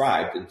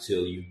transcribed,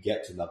 until you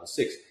get to level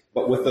 6.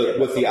 But with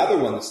the other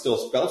one that's still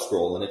a spell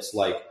scroll, and it's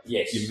like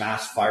you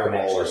mass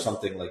fireball or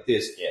something like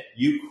this,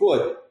 you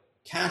could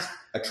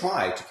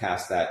try to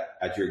cast that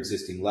at your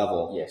existing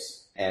level.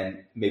 Yes.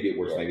 And maybe it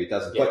works, maybe it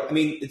doesn't. But I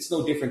mean, it's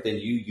no different than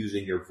you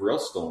using your Vril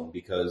Stone,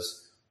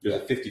 because there's a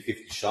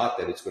 50-50 shot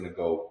that it's going to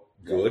go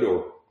good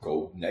or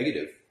go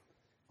negative.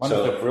 One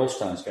of the Vril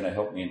Stones going to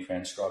help me in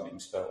transcribing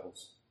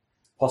spells.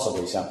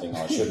 Possibly something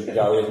I shouldn't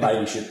go with.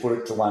 Maybe should put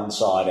it to one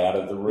side out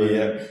of the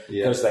room,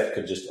 because that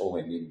could just all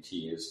end in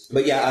tears.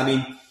 But I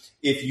mean,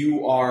 if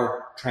you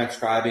are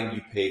transcribing,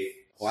 you pay.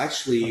 Well,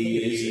 actually,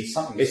 it's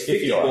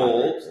 50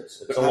 gold.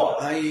 It's a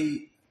lot.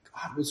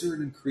 Was there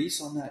an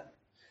increase on that?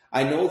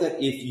 I know that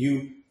if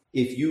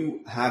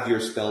you have your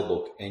spell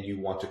book and you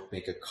want to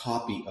make a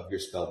copy of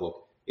your spell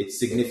book, it's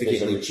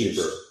significantly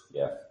cheaper.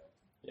 Yeah.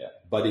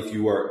 But if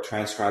you are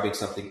transcribing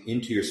something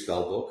into your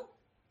spell book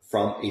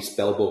from a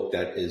spell book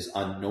that is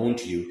unknown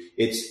to you,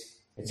 it's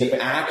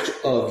the act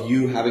of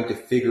you having to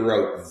figure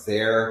out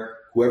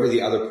whoever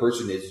the other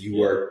person is,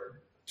 you are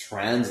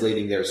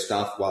translating their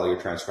stuff while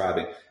you're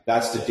transcribing.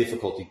 That's the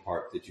difficulty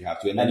part that you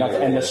have to.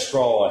 And the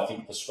scroll, I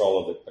think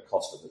the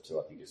cost of the two,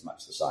 I think, is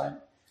much the same.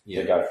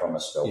 To go from a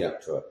spell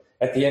book to it.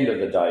 At the end of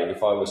the day,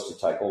 if I was to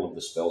take all of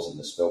the spells in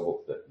the spell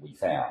book that we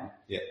found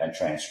and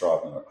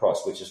transcribe them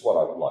across, which is what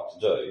I would like to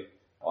do,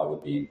 I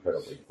would be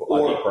incredibly.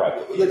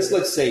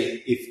 Let's say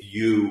if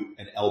you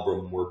and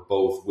Elbrum were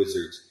both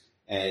wizards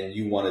and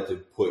you wanted to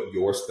put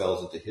your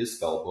spells into his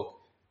spell book.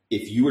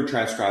 If you were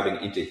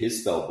transcribing into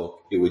his spell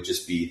book, it would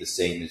just be the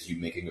same as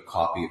you making a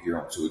copy of your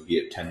own. So it would be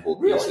at 10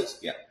 gold pieces.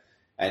 Yeah.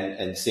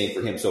 And same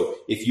for him. So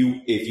if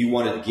you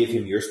wanted to give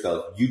him your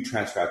spell, you'd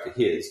transcribe to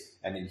his,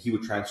 and then he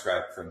would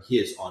transcribe from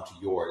his onto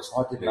yours.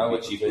 I didn't know we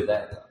could do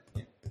that.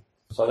 Yeah.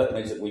 So that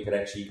means that we could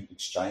actually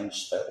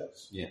exchange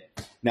spells. Yeah.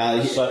 Now,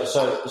 and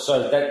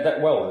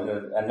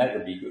that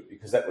would be good,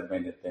 because that would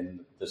mean that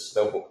then the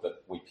spell book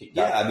that we picked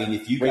up. Yeah, I mean,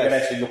 we could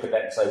actually look at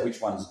that and say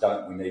which ones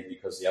don't we need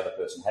because the other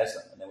person has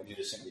them, and then we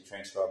just simply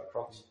transcribe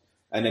across.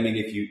 And I mean,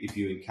 if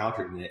you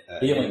encountered an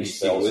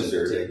NPC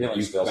wizard and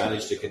you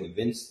managed to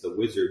convince the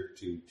wizard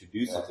to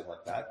do something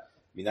like that,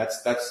 I mean,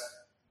 that's.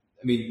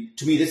 I mean,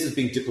 to me, this is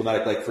being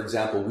diplomatic. Like, for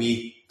example,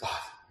 I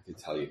can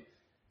tell you.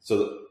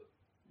 So,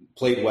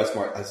 played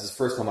Westmark. This is the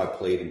first time I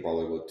played in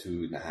Brotherhood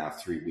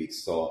 2.5-3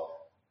 weeks. So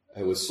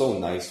it was so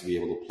nice to be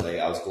able to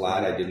play. I was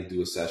glad I didn't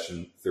do a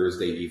session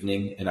Thursday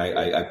evening, and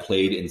I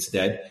played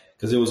instead,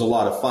 because it was a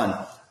lot of fun.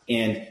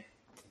 And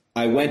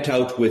I went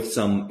out with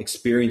some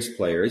experienced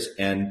players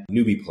and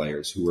newbie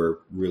players who were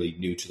really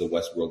new to the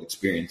Westworld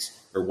experience,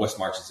 or West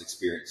Marches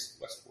experience,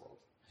 Westworld.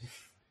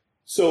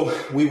 So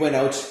we went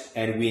out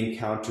and we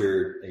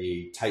encountered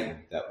a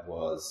Titan that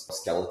was a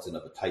skeleton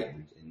of a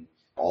Titan, and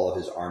all of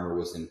his armor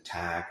was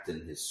intact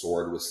and his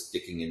sword was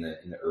sticking in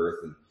the earth.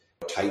 And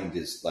Titan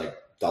is like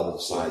double the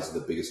size of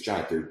the biggest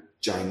giant. They're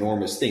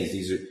ginormous things.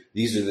 These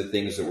are the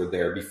things that were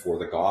there before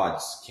the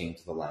gods came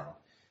to the land.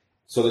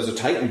 So there's a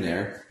Titan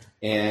there.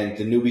 And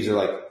the newbies are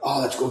like,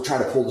 oh, let's go try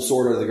to pull the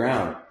sword out of the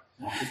ground.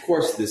 Of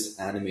course, this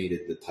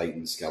animated the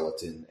Titan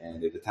skeleton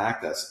and it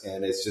attacked us.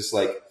 And it's just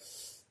like,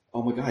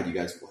 oh my God, you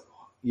guys,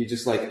 you're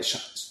just like,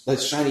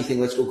 let's shiny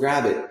thing, let's go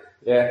grab it.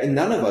 Yeah. And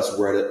none of us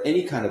were at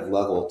any kind of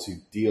level to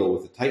deal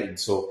with the Titan.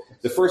 So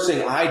the first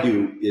thing I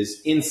do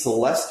is in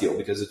Celestial,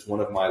 because it's one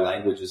of my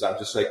languages, I'm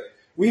just like,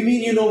 we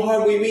mean you no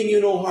harm, we mean you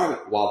no harm.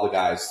 While the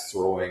guy's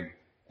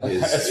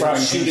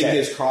shooting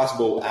his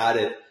crossbow at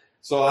it.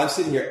 So I'm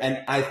sitting here,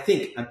 and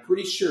I'm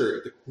pretty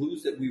sure the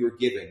clues that we were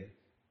given,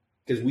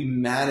 because we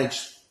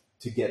managed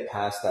to get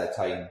past that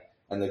Titan,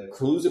 and the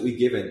clues that we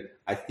given,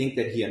 I think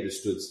that he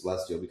understood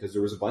Celestial, because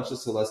there was a bunch of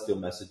Celestial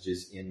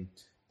messages in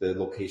the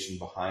location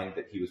behind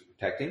that he was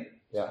protecting.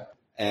 Yeah.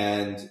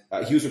 And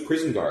he was a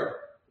prison guard.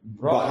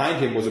 Right.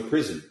 Behind him was a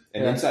prison,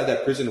 and inside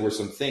that prison were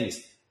some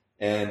things.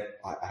 And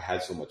I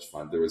had so much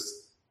fun. There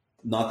was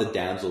not the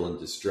damsel in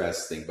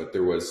distress thing, but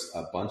there was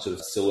a bunch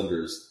of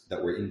cylinders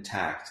that were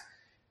intact.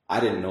 I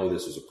didn't know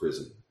this was a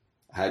prison.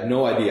 I had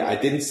no idea. I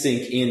didn't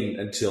sink in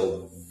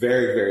until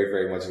very, very,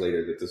 very much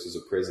later that this was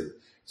a prison.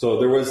 So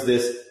there was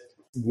this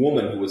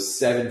woman who was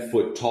 7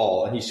 foot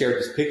tall, and he shared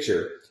this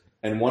picture,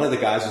 and one of the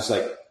guys was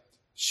like,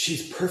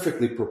 she's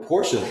perfectly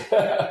proportioned.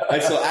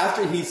 And so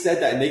after he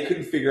said that, and they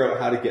couldn't figure out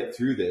how to get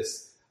through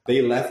this,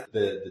 they left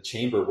the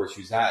chamber where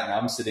she was at, and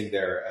I'm sitting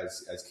there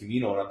as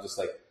Camino, and I'm just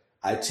like,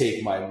 I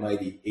take my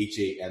mighty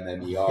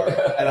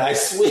HAMMER and I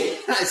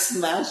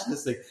smashed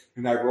this thing,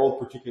 and I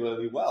rolled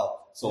particularly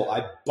well. So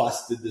I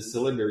busted the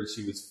cylinder, and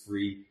she was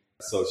free.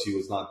 So she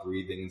was not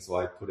breathing. And so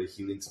I put a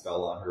healing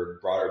spell on her and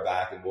brought her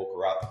back and woke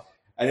her up.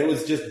 And it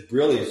was just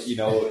brilliant. You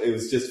know, it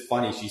was just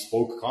funny. She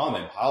spoke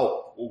common.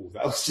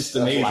 That was just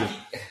amazing.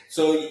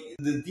 So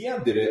the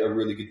DM did a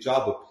really good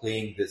job of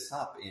playing this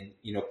up and,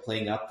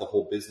 playing up the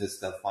whole business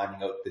of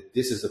finding out that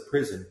this is a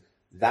prison.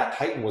 That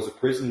Titan was a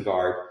prison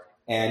guard,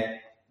 and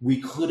we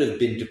could have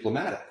been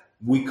diplomatic.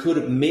 We could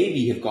have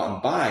maybe have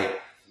gotten by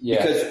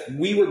because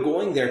we were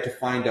going there to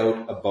find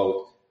out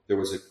about, there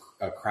was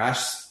a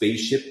crashed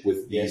spaceship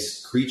with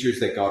these creatures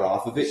that got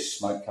off of it.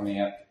 Smoke coming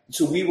out.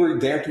 So we were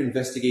there to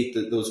investigate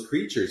those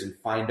creatures and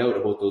find out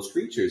about those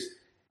creatures.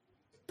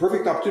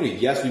 Perfect opportunity.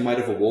 Yes, we might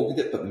have awoken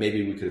it, but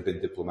maybe we could have been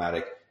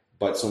diplomatic.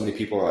 But so many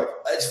people are like,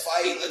 let's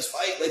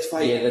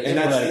fight. Yeah, the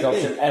diplomatic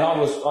option. And I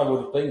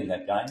would have been in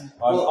that game.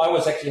 I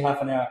was actually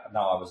half an hour. No,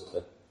 I was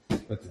at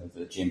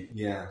the gym.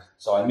 Yeah.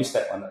 So I missed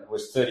that one. It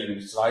was 30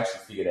 minutes. I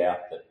actually figured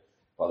out that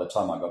by the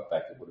time I got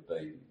back, it would have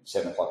been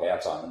 7 o'clock our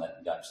time, and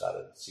that game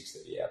started at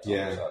 6:30 our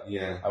time.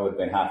 Yeah. I would have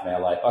been half an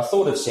hour late. I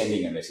thought of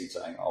sending a message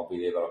saying I'll be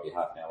there, but I'll be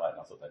half an hour late,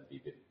 and I thought that'd be a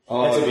bit.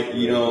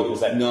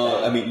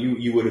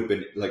 You would have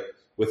been like,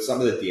 with some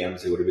of the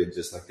DMs, it would have been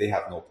just like, they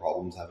have no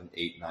problems having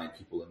 8-9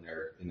 people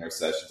in their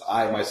sessions.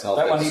 I myself,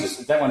 that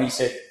one he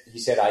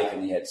said 8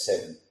 and he had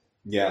 7.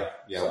 Yeah.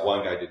 So,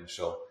 one guy didn't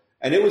show,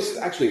 and it was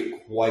actually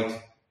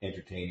quite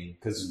entertaining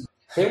because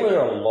there were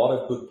a lot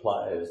of good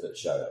players that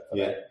showed up for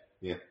that.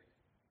 Yeah.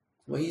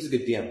 Well, he's a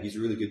good DM. He's a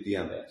really good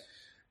DM. Yeah.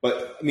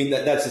 But I mean,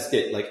 that's just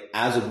it. Like,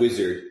 as a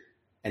wizard,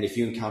 and if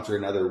you encounter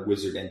another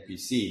wizard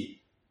NPC,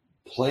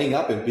 playing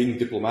up and being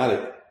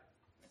diplomatic.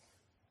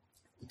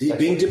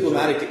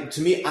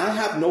 To me, I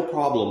have no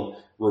problem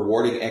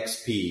rewarding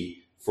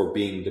XP for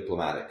being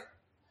diplomatic.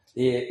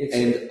 Yeah,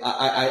 and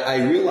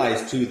I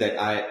realize too that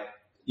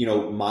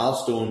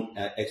milestone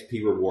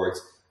XP rewards.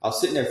 I was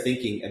sitting there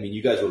thinking, I mean,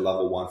 you guys were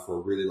level 1 for a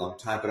really long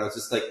time, but I was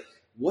just like,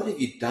 what have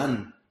you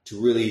done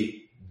to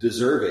really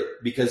deserve it?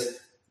 Because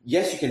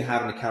yes, you can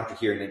have an encounter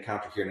here and an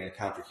encounter here and an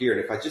encounter here.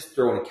 And if I just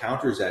throw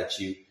encounters at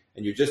you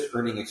and you're just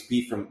earning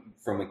XP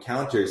from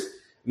encounters,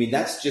 I mean,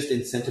 that's just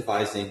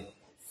incentivizing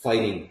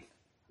fighting,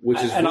 which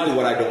is really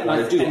what I don't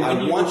want to do.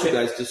 I want you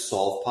guys to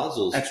solve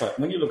puzzles. That's right.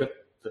 When you look at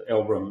the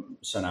Elbram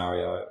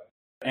scenario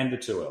and the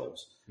 2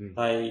 elves,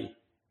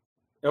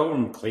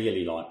 Elbram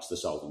clearly likes the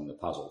solving the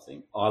puzzle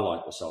thing. I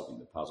like the solving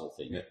the puzzle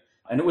thing. Yeah.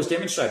 And it was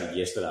demonstrated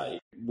yesterday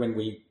when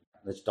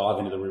let's dive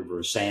into the River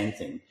of Sand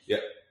thing. Yeah.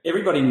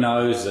 Everybody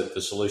knows that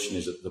the solution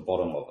is at the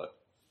bottom of it,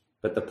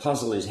 but the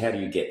puzzle is, how do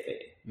you get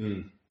there?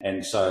 Mm.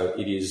 And so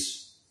it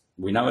is,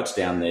 we know it's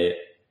down there.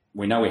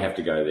 We know we have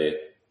to go there.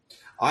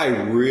 I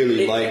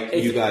really like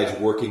you guys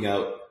working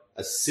out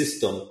a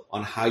system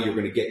on how you're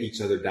going to get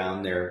each other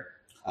down there.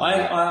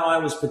 I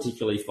was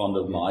particularly fond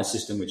of my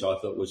system, which I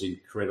thought was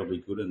incredibly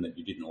good and that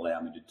you didn't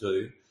allow me to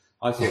do.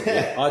 I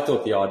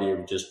thought the idea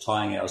of just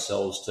tying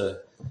ourselves to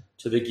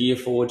the Gear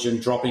Forge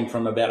and dropping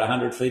from about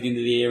 100 feet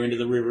into the air into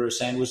the River of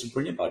Sand was a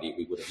brilliant idea.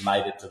 We would have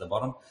made it to the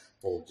bottom.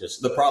 or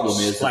just The problem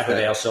is slap that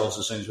at ourselves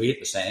as soon as we hit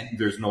the sand.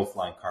 there's no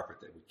flying carpet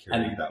that would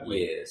carry you that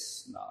way.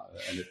 Yes, no,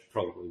 and it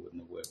probably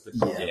wouldn't have worked.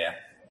 But yeah.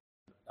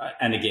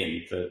 And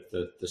again,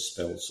 the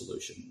spell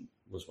solution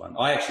was one.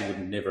 I actually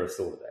would never have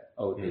thought of that.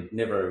 I would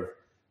never have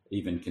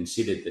even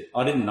considered that.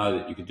 I didn't know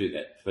that you could do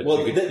that. But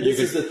this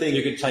is the thing.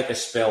 You could take a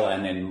spell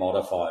and then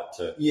modify it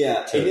to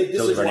this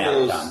deliver an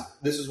outcome.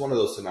 This is one of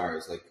those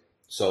scenarios. Like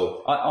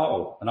so.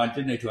 And I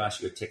did need to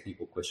ask you a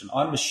technical question.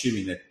 I'm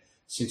assuming that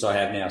since I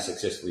have now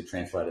successfully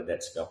translated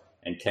that spell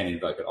and can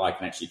invoke it, I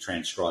can actually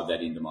transcribe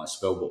that into my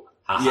spell book.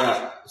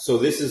 Yeah. So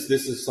this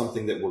is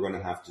something that we're going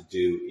to have to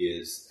do.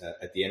 Is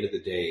at the end of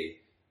the day.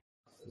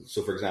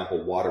 So, for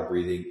example, water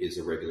breathing is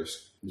a regular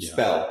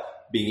spell.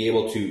 Being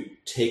able to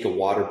take a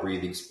water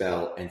breathing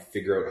spell and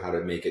figure out how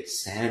to make it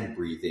sand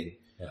breathing.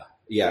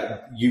 Yeah.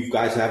 You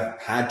guys have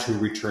had to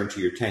return to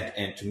your tent.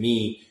 And to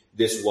me,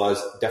 this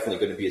was definitely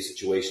going to be a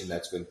situation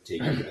that's going to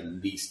take you at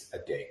least a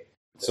day.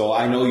 So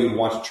I know you'd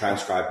want to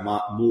transcribe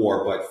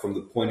more, but from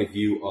the point of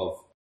view of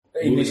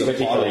in this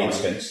particular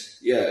instance,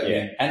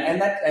 yeah.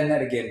 And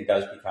that again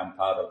does become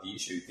part of the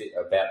issue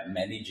about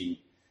managing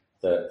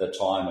the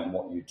time and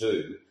what you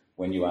do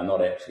when you are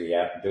not actually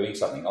out doing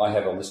something. I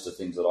have a list of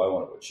things that I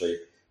want to achieve.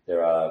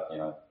 There are,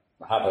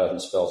 half a dozen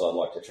spells I'd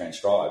like to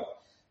transcribe.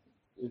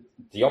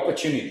 The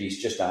opportunities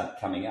just aren't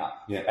coming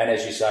up. Yeah. And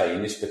as you say,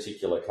 in this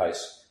particular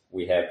case,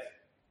 we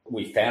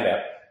found out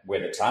where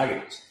the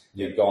target is.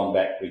 We've gone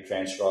back, we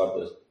transcribed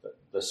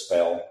the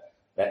spell.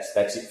 That's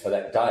it for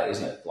that day,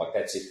 isn't it? Like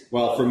that's it.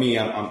 Well, for me,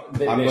 I'm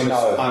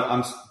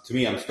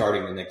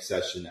starting the next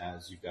session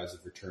as you guys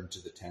have returned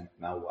to the tent.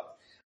 Now what?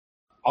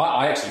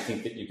 I actually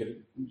think that you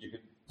could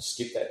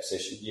skip that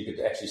session. You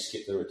could actually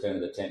skip the return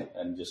of the tent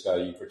and just go,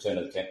 you've returned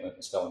to the tent, let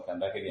the spell and come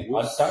back again.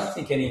 I don't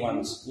think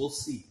anyone's... We'll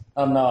see.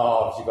 Oh,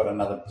 no, you've got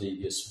another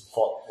devious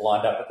plot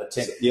lined up at the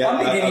tent. Yeah, I'm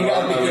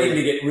beginning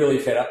to get really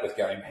fed up with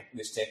going back to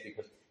this tent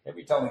because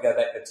every time we go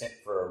back to the tent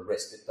for a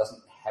rest, it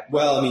doesn't happen.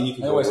 Well, I mean, you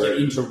can always get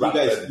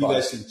interrupted. You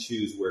guys can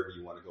choose wherever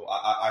you want to go.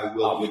 I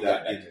will do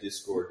that in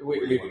Discord.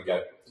 We would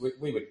go.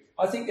 We would.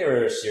 I think there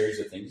are a series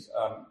of things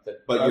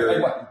that...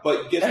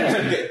 But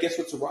guess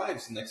what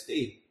arrives the next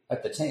day?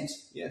 At the tent?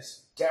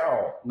 Yes.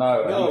 Daryl.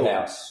 No.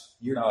 House.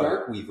 Your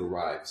Darkweave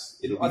arrives.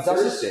 It'll be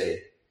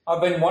Thursday. I've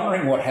been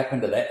wondering what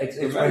happened to that. It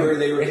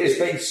has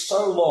been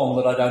so long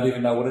that I don't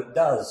even know what it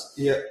does.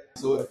 Yeah.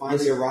 So it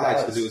finally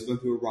arrives because it was going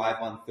to arrive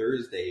on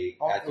Thursday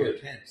at your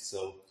tent.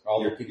 So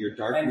your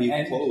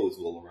Darkweave clothes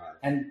will arrive.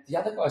 And the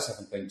other guys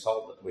haven't been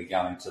told that we're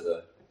going to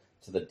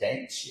the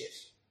dance yet.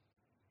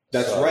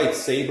 That's right.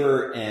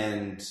 Saber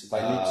and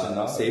they need to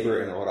know.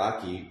 Saber and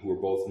Oraki, who are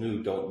both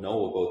new, don't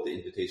know about the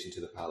invitation to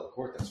the Palace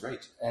Court. That's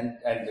right. And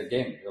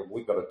again,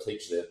 we've got to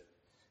teach them.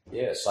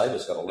 Yeah,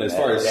 Saber's got to learn. As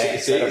far as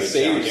Saber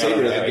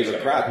doesn't give a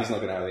crap, he's not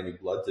going to have any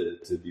blood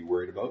to be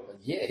worried about.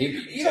 Yeah,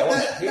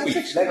 that's going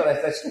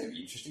to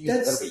be interesting.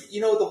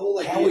 The whole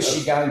idea. How is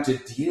she going to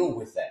deal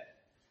with that?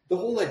 The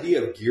whole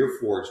idea of Gear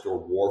Forged or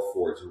War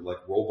Forged or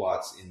like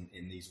robots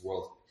in these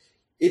worlds,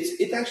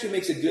 it actually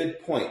makes a good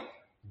point.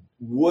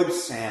 Wood,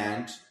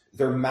 sand,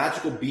 they're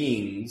magical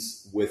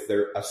beings with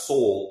a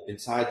soul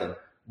inside them.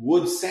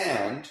 Would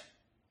sand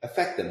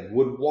affect them?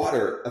 Would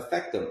water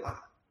affect them?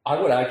 I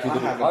would argue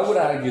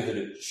that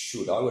it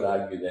should. I would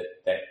argue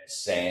that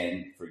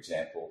sand, for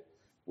example,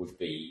 would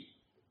be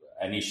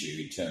an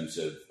issue in terms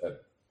of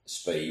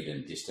speed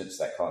and distance,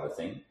 that kind of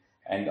thing.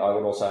 And I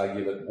would also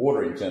argue that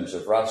water in terms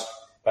of rust,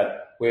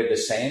 but where the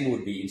sand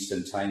would be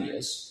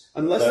instantaneous,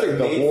 unless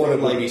the water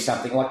would be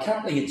something like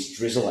currently it's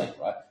drizzling,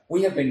 right?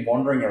 We have been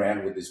wandering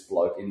around with this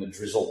bloke in the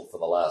drizzle for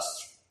the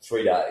last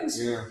 3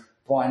 days. Yeah.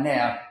 By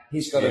now,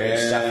 he's got to be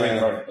suffering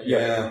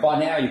from... By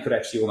now, you could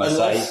actually almost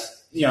say...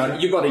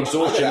 you've got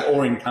exhaustion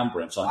or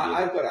encumbrance on you.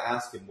 I've got to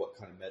ask him what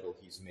kind of metal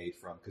he's made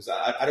from, because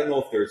I don't know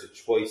if there's a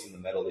choice in the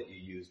metal that you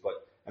use, but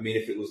I mean,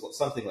 if it was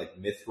something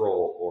like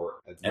mithril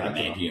or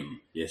adamantium,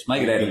 yes,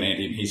 make it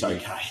adamantium, he's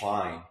okay.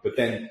 Fine. But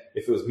then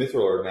if it was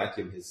mithril or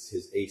adamantium,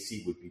 his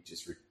AC would be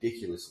just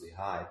ridiculously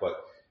high.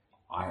 But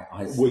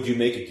would you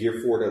make a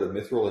gear for it out of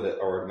mithril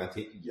or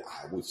adamantium? Yeah,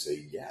 I would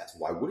say yes.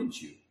 Why wouldn't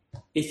you?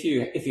 If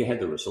you had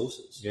the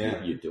resources,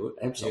 you'd do it.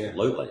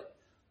 Absolutely.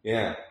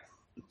 Yeah.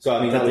 So,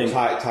 I mean, that will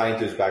tie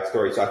into his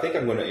backstory. So I think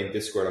in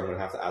Discord, I'm going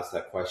to have to ask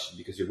that question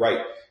because you're right.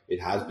 It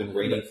has been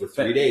raining for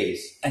 3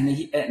 days. And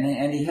he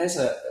has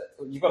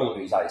you've got to look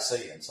at his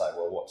AC and say,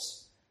 well,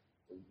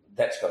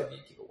 that's got to be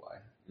a giveaway.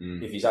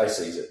 If his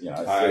AC is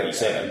at,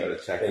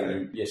 37,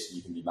 then yes,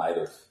 you can be made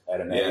of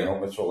adamantium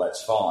or mithril,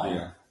 that's fine.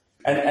 Yeah.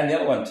 And the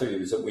other one too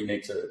is that we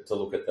need to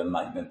look at the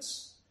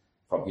maintenance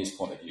from his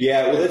point of view.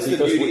 Yeah, well, that's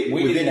because the beauty.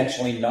 We didn't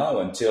actually know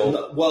until...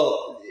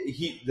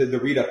 the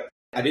read-up,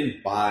 I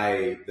didn't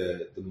buy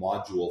the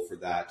module for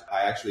that.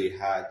 I actually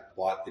had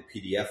bought the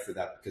PDF for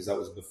that because that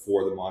was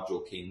before the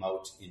module came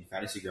out in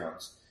Fantasy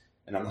Grounds,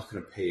 and I'm not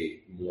going to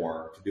pay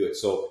more to do it.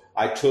 So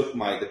I took the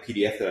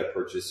PDF that I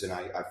purchased, and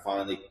I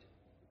finally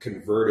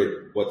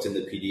converted what's in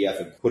the PDF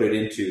and put it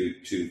into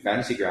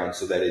Fantasy Grounds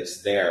so that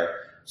it's there.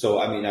 So,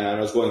 I mean, I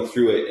was going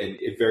through it, and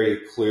it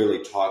very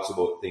clearly talks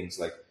about things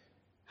like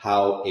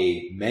how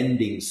a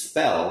mending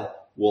spell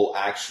will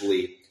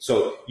actually,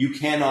 so you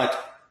cannot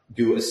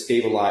do a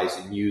stabilize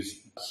and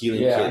use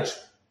healing pitch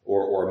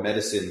or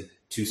medicine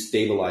to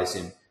stabilize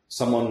him.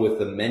 Someone with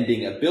the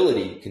mending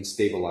ability can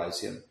stabilize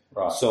him.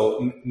 Right.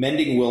 So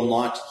mending will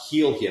not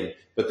heal him,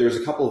 but there's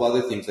a couple of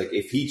other things. Like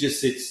if he just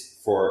sits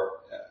for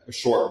a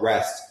short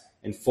rest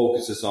and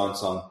focuses on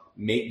some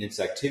maintenance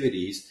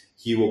activities,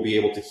 he will be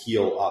able to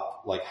heal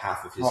up like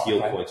half of his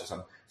heal points or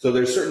something. So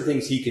there's certain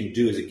things he can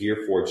do as a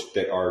Gearforged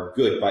that are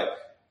good,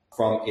 but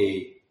from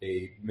a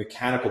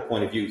mechanical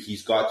point of view,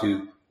 he's got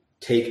to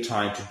take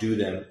time to do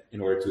them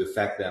in order to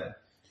affect them.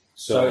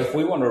 So if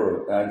we want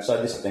to,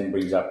 so this then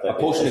brings up that a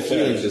potion of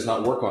healing does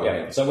not work on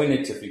him. So we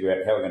need to figure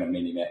out how we're going to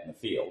mend him out in the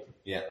field.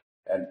 Yeah.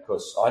 And of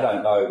course, I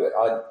don't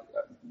know.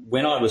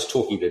 When I was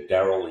talking to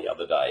Daryl the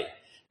other day,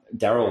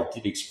 Daryl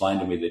did explain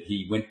to me that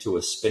he went to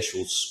a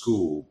special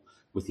school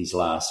with his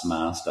last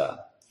master,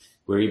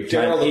 where he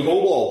Daryl the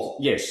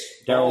Kobold. Yes,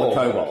 Daryl the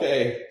Kobold.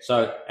 Okay.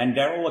 So, and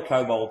Daryl the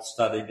Kobold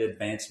studied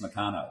advanced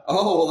Meccano.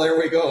 Oh, well, there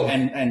we go.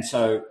 And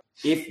so,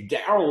 if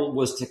Daryl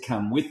was to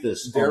come with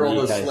us,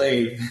 Daryl the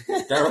slave,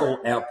 Daryl,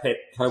 our pet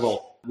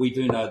Kobold, we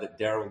do know that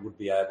Daryl would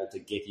be able to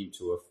get him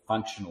to a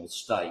functional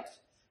state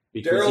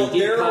because he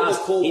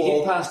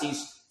did pass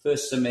his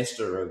first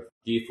semester of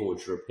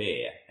Gearforge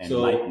repair and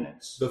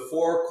maintenance. The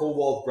 4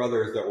 Kobold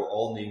brothers that were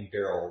all named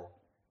Daryl,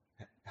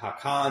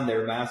 Hakan,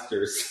 their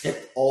masters, sent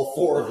all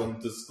 4 of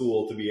them to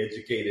school to be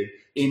educated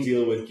to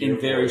deal with Gearforge. In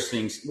various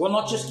things. Well,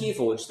 not just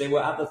Gearforge, there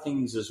were other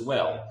things as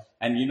well.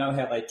 And you know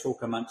how they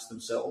talk amongst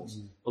themselves?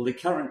 Well, the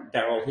current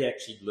Daryl, he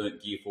actually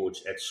learnt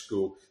Gearforge at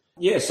school.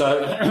 Yeah, so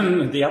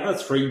the other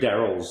 3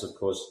 Daryls, of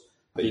course,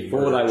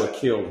 before they were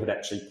killed, had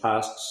actually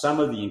passed some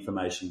of the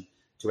information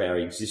to our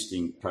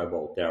existing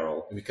Kobold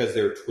Daryl. Because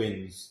they're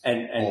twins,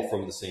 and all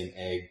from the same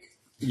egg.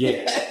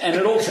 Yeah, and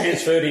it all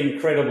transferred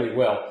incredibly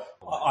well.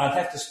 I'd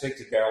have to speak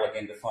to Daryl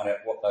again to find out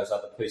what those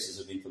other pieces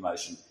of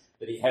information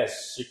that he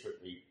has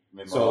secretly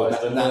memorized.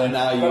 So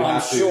now you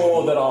I'm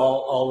sure that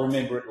I'll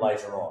remember it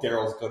later on.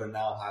 Daryl's going to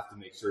now have to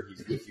make sure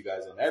he's with you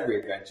guys on every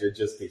adventure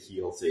just to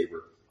heal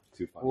Saber.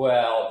 Too funny.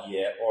 Well,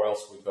 yeah, or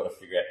else we've got to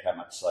figure out how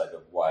much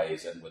Saber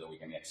weighs and whether we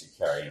can actually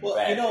carry him back.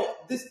 Well, you know,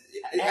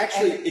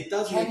 it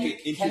does make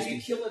it interesting. Can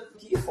you kill a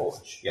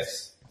Gearforge?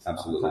 Yes,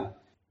 absolutely. Okay.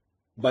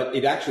 But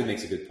it actually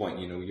makes a good point.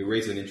 You know, you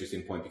raise an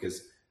interesting point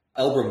because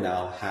Elbrum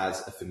now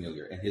has a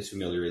familiar, and his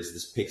familiar is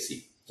this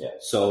pixie. Yeah.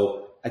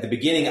 So at the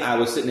beginning, I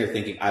was sitting there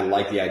thinking, I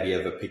like the idea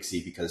of a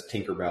pixie because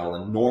Tinkerbell,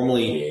 and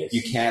normally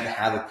you can't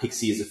have a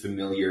pixie as a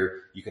familiar.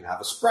 You can have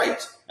a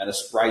sprite, and a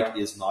sprite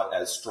is not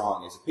as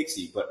strong as a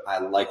pixie, but I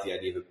like the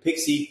idea of a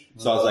pixie.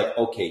 So I was like,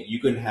 okay, you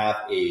can have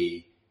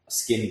a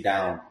skinned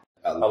down,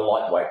 a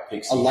lightweight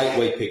pixie. A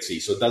lightweight pixie.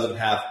 So it doesn't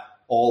have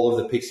all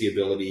of the pixie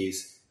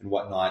abilities and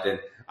whatnot. And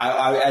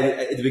I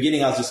at the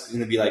beginning, I was just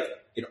going to be like,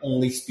 it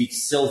only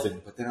speaks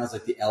Sylvan, but then I was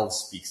like, the elves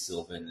speak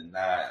Sylvan, and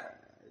that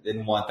I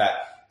didn't want that.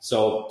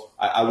 So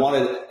I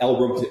wanted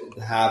Elbrum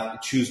to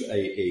choose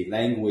a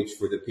language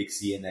for the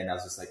pixie, and then I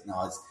was just like,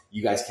 no,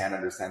 you guys can't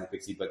understand the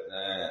pixie, but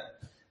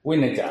we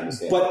need to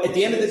understand. But at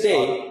the end of the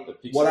day,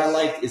 what I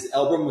liked is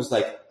Elbrum was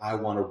like, I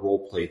want to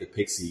role play the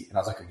pixie, and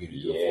I was like, are you going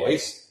to do a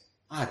voice?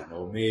 I don't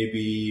know,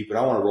 maybe, but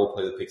I want to role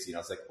play the pixie, and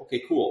I was like,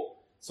 okay, cool.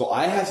 So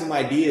I have some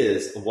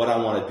ideas of what I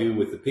want to do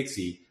with the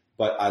pixie.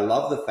 But I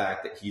love the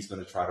fact that he's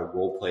going to try to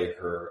role play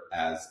her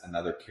as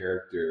another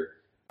character.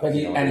 But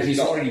he's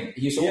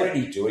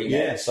already doing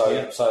that. So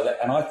that,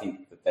 and I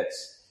think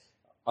that's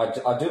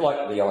I do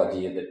like the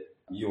idea that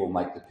you will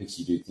make the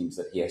pixie do things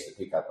that he has to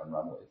pick up and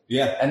run with.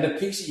 Yeah. And the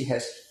pixie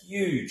has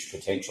huge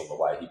potential the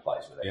way he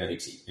plays with that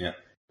pixie. Yeah.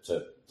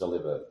 To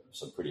deliver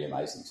some pretty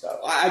amazing stuff.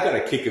 I got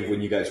a kick of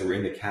when you guys were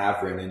in the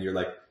cavern and you're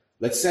like,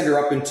 let's send her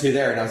up into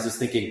there. And I was just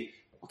thinking,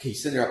 okay,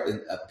 send her up.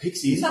 And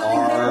pixies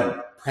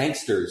are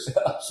pranksters.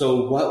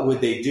 So what would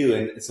they do?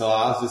 And so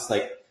I was just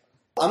like,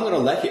 I'm going to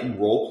let him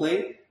role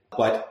play.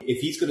 But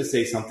if he's going to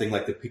say something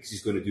like the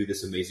pixie's going to do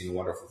this amazing and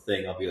wonderful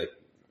thing, I'll be like,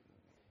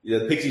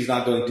 the pixie's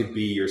not going to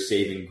be your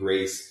saving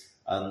grace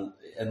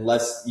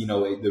unless, you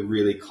know, it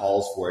really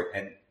calls for it.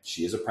 And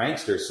she is a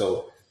prankster.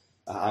 So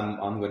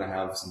I'm going to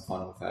have some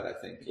fun with that, I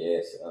think.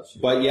 Yes.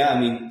 Absolutely. But yeah, I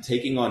mean,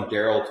 taking on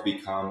Daryl to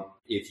become,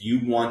 if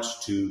you want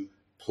to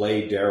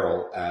play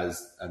Daryl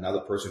as another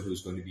person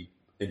who's going to be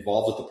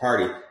involved with the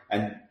party,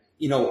 and,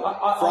 you know,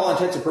 for all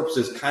intents and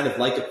purposes, kind of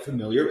like a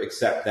familiar,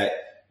 except that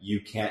you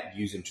can't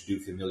use him to do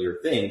familiar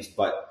things.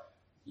 But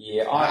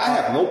yeah, I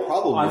have no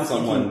problem with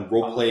someone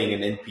role playing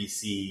an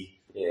NPC.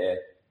 Yeah,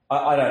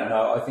 I don't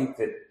know. I think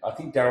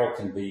Daryl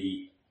can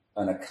be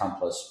an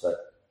accomplice, but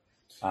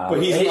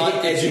he's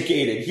not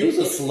educated. He was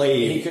a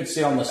slave. He could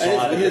sit on the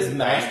side. His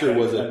master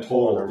was a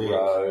total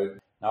dick.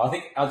 No, I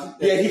think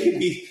he could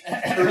be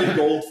earning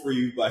gold for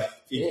you by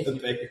being the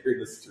beggar in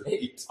the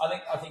street.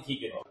 I think he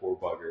could. Poor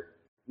bugger.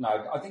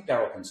 No, I think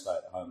Daryl can stay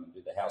at home and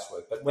do the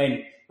housework. But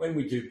when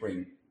we do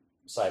bring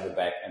Saber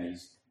back, and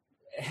his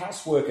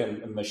housework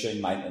and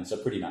machine maintenance are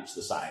pretty much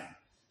the same.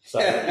 So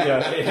you know,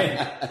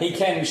 he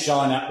can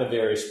shine up the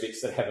various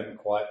bits that haven't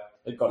quite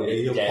They've got a bit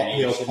He'll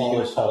damaged, and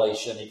polish he can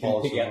polish, and he can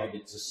polish pick them out up. the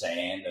bits of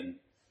sand. And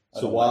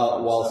So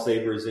while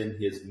Saber's in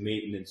his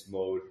maintenance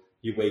mode,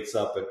 he wakes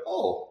up and,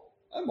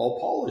 I'm all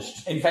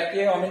polished. in fact,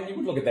 yeah, I mean, you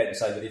would look at that and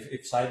say that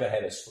if Saber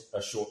had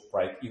a short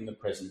break in the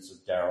presence of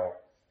Daryl,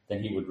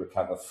 then he would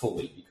recover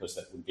fully, because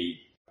that would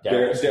be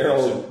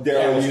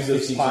Daryl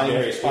uses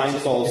pine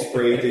sol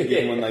spray to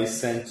give him a nice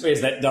scent.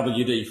 Where's that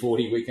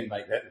WD-40? We can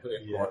make that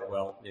work quite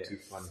well. Yeah. Too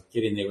funny.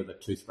 Get in there with a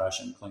toothbrush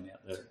and clean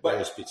out the But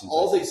various bits and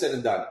all pieces. they said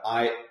and done,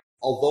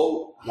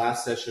 although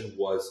last session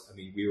was,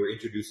 we were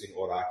introducing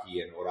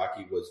Oraki, and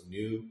Oraki was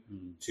new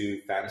to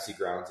Fantasy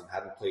Grounds and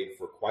hadn't played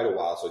for quite a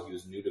while, so he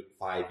was new to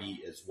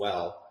 5e as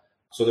well.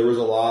 So there was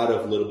a lot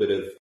of little bit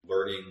of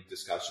learning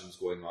discussions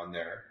going on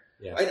there.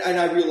 Yeah. And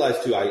I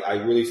realized too, I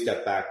really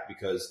stepped back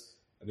because,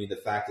 the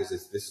fact is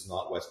this is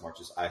not West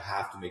Marches. I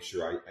have to make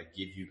sure I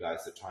give you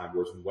guys the time.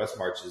 Whereas in West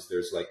Marches,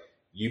 there's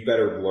you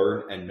better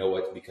learn and know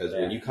it, because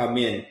when you come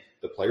in,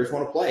 the players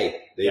want to play.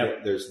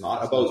 There's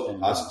not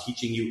about us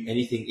teaching you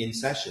anything in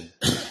session,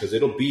 because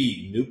it'll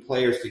be new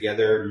players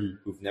together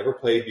who've never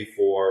played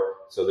before.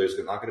 So there's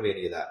not going to be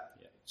any of that.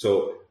 Yeah.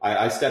 So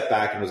I stepped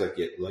back and was like,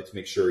 let's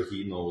make sure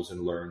he knows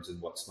and learns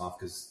and what's not,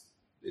 because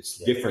it's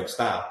different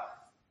style.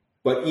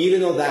 But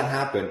even though that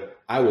happened,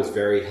 I was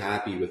very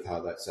happy with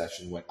how that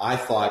session went. I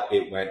thought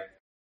it went.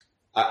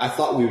 I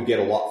thought we would get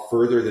a lot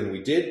further than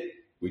we did.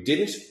 We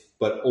didn't,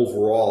 but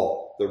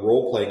overall, the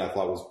role playing I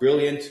thought was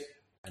brilliant.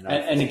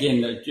 And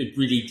again, it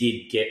really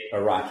did get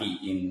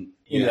Iraqi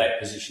in that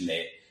position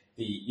there.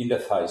 The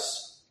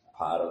interface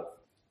part of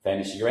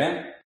Fantasy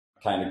Ground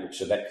came to grips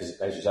with that, because,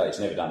 as you say, he's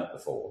never done it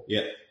before.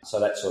 Yeah.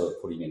 So that sort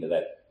of put him into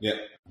that. Yeah.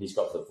 He's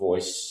got the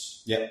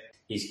voice. Yeah.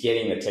 He's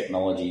getting the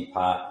technology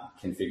part,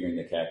 configuring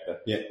the character.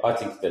 Yeah. I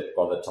think that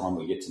by the time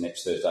we get to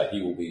next Thursday,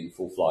 he will be in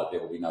full flight. There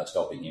will be no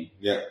stopping him.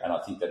 Yeah. And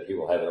I think that he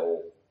will have it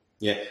all.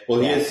 Yeah. Well,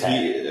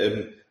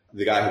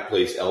 the guy who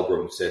plays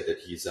Elbrum said that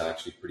he's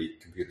actually pretty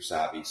computer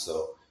savvy.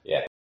 So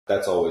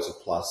that's always a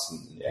plus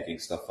in picking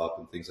stuff up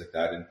and things like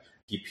that. And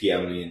he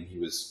PM'd me and he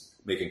was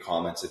making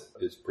comments.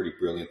 It's pretty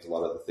brilliant. A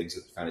lot of the things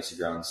that Fantasy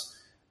Grounds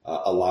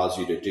allows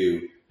you to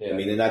do. Yeah.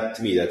 And that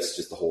to me, that's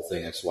just the whole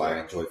thing. That's why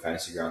I enjoy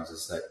Fantasy Grounds,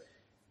 is that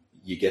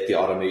you get the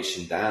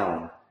automation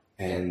down,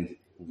 and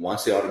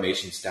once the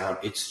automation's down,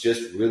 it's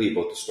just really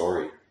about the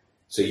story.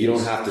 So you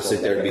don't have to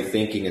sit there and be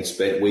thinking and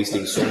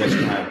wasting so much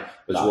time.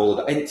 Roll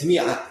it. And to me,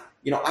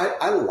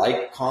 I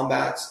like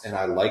combats and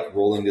I like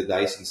rolling the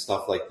dice and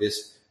stuff like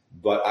this,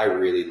 but I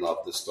really love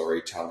the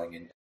storytelling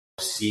and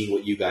seeing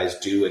what you guys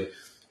do. And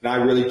I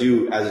really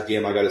do, as a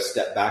DM, I got to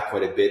step back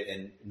quite a bit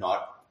and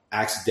not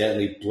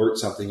accidentally blurt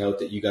something out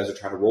that you guys are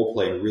trying to role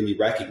play, and really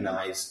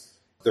recognize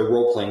they're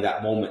role playing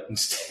that moment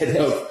instead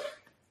of,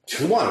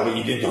 come on,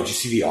 don't you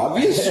see the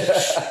obvious?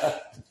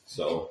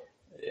 So,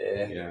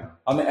 yeah.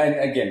 And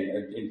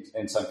again,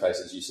 in some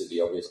cases, you said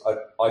the obvious.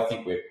 I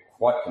think we're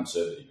quite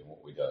conservative in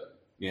what we do.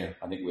 Yeah.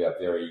 I think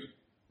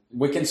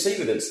we can see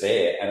that it's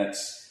there, and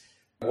it's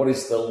what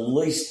is the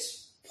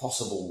least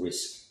possible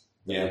risk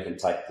that we can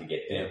take to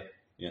get there.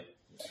 Yeah.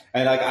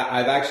 And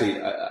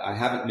I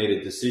haven't made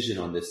a decision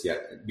on this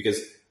yet,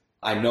 because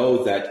I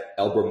know that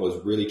Elbrum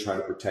was really trying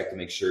to protect and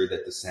make sure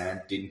that the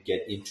sand didn't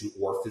get into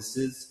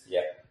orifices.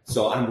 Yeah.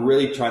 So I'm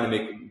really trying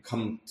to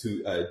come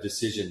to a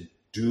decision.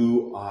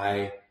 Do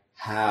I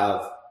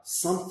have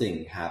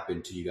something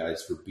happen to you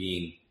guys for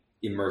being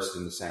immersed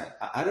in the sand?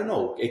 I don't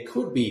know. It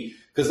could be,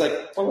 because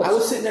I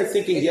was sitting there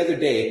thinking the other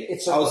day,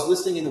 I was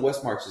listening in the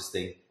West Marches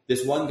thing.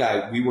 This one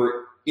guy, we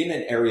were in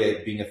an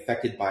area being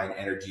affected by an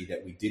energy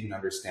that we didn't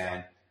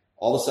understand.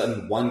 All of a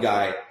sudden, one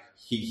guy,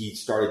 he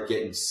started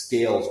getting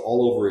scales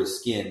all over his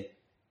skin,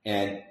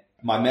 and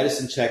my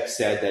medicine check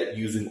said that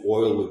using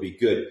oil would be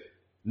good.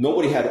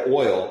 Nobody had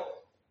oil,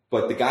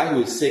 but the guy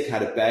who was sick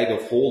had a bag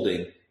of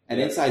holding,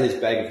 and inside his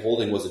bag of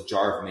holding was a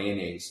jar of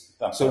mayonnaise.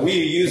 So we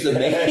used the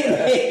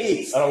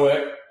mayonnaise. That'll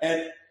work.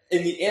 And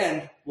in the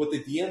end, what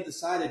the DM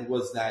decided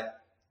was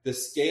that the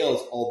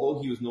scales,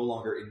 although he was no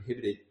longer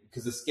inhibited,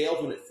 because the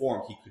scales, when it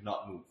formed, he could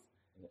not move.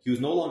 He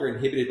was no longer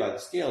inhibited by the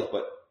scales,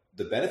 but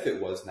the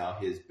benefit was now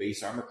his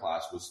base armor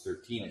class was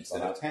 13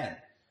 instead of 10.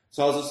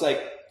 So I was just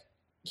like,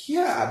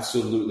 yeah,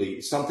 absolutely.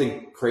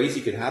 Something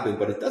crazy could happen,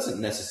 but it doesn't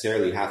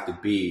necessarily have to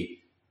be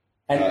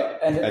a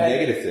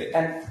negative thing.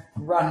 And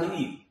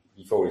Rahi,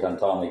 before his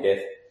untimely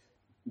death,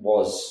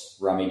 was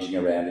rummaging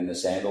around in the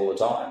sand all the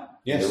time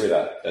in the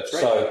river. That's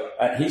right. So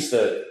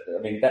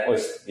that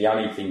was the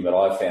only thing that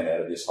I found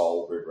out of this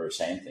whole river of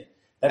sand thing.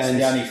 That's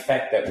the only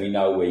fact that we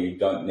know where you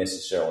don't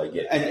necessarily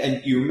get.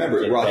 And you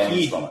remember,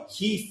 Rahid,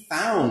 he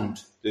found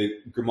the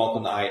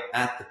Grimalkin Eye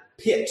at the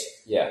pit.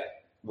 Yeah,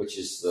 which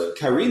is the...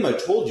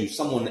 Karima told you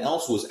someone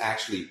else was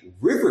actually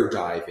river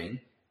diving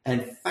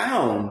and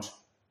found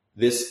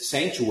this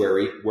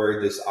sanctuary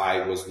where this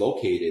eye was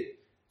located.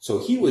 So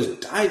he was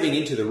diving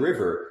into the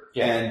river.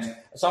 Yeah. And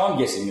so I'm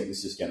guessing that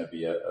this is going to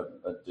be a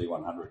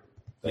D100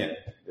 thing,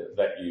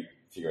 that you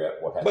figure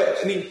out what happens.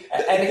 But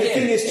the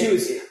thing is too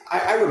is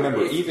I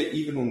remember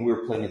even when we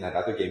were playing in that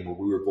other game where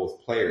we were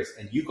both players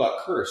and you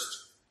got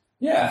cursed,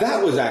 Yeah.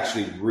 That was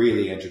actually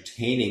really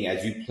entertaining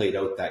as you played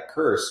out that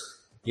curse,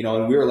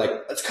 and we were like,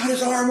 let's cut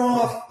his arm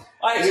off.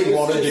 I actually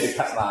wanted you to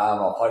cut my arm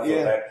off. I thought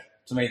Yeah. that,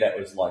 to me, that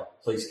was like,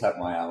 please cut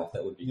my arm off.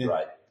 That would be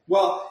great.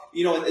 Well,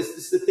 and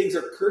it's the things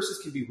are curses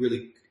can be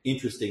really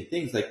interesting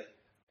things. Like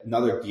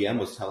another DM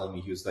was telling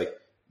me, he was like,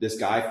 this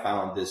guy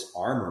found this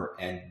armor,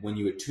 and when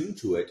you attune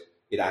to it,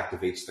 it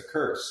activates the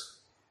curse.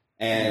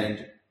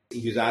 And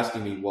he was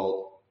asking me,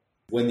 well,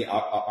 when the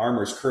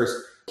armor's cursed,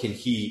 can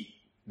he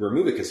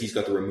remove it? Because he's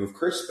got the remove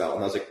curse spell.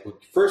 And I was like, well,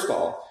 first of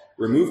all,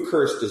 remove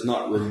curse does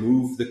not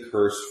remove the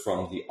curse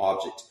from the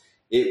object.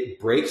 It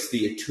breaks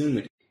the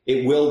attunement.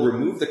 It will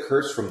remove the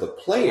curse from the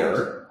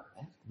player,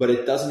 but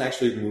it doesn't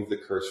actually remove the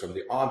curse from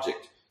the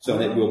object. So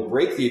it will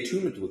break the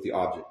attunement with the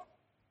object.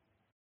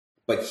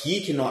 But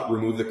he cannot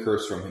remove the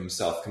curse from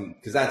himself,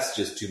 because that's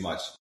just too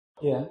much.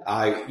 Yeah.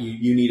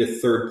 You need a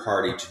third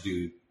party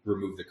to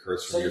remove the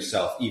curse from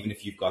yourself, even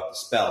if you've got the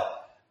spell.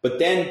 But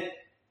then,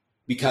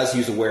 because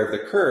he's aware of the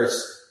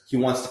curse, he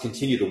wants to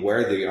continue to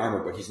wear the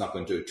armor, but he's not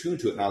going to attune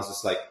to it. And I was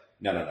just like,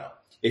 no.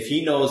 If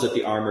he knows that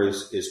the armor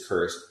is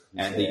cursed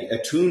and the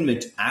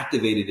attunement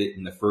activated it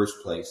in the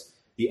first place,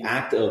 the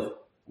act of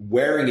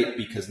wearing it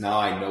because now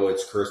I know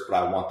it's cursed, but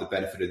I want the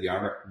benefit of the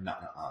armor, no.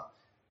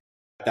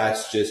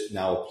 That's just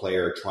now a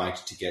player trying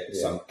to get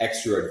some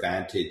extra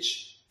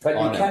advantage. But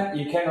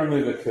you can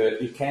remove a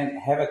curse. You can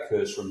have a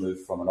curse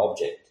removed from an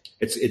object.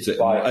 It's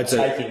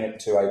taking it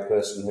to a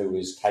person who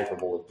is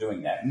capable of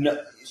doing that.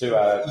 No, to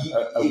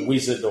a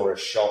wizard or a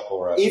shop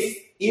or a.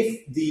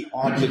 If the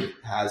object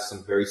has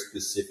some very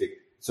specific.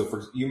 So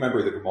you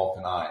remember the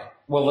Grimalkin Eye?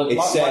 Well,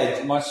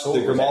 my sword.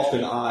 The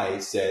Grimalkin Eye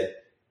said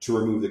to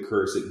remove the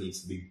curse, it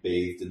needs to be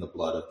bathed in the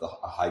blood of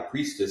a high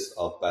priestess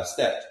of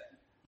Bastet.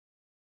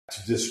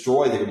 To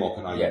destroy the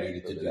Grimalkin Eye, you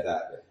needed to do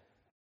that.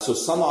 So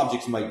some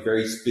objects might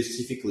very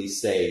specifically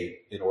say,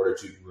 in order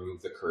to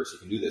remove the curse, you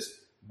can do this.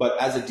 But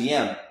as a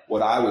DM,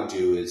 what I would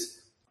do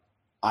is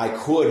I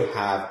could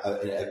have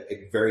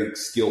a very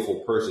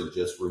skillful person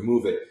just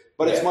remove it.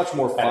 But it's much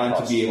more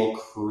fun to be able to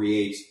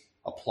create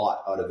a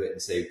plot out of it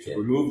and say, to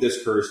remove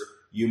this curse,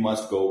 you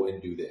must go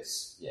and do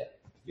this.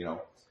 Yeah.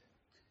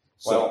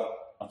 So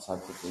I'll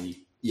take the.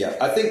 Yeah,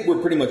 I think we're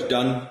pretty much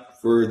done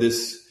for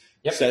this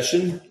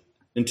session.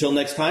 Until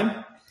next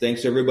time,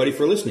 thanks everybody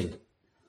for listening.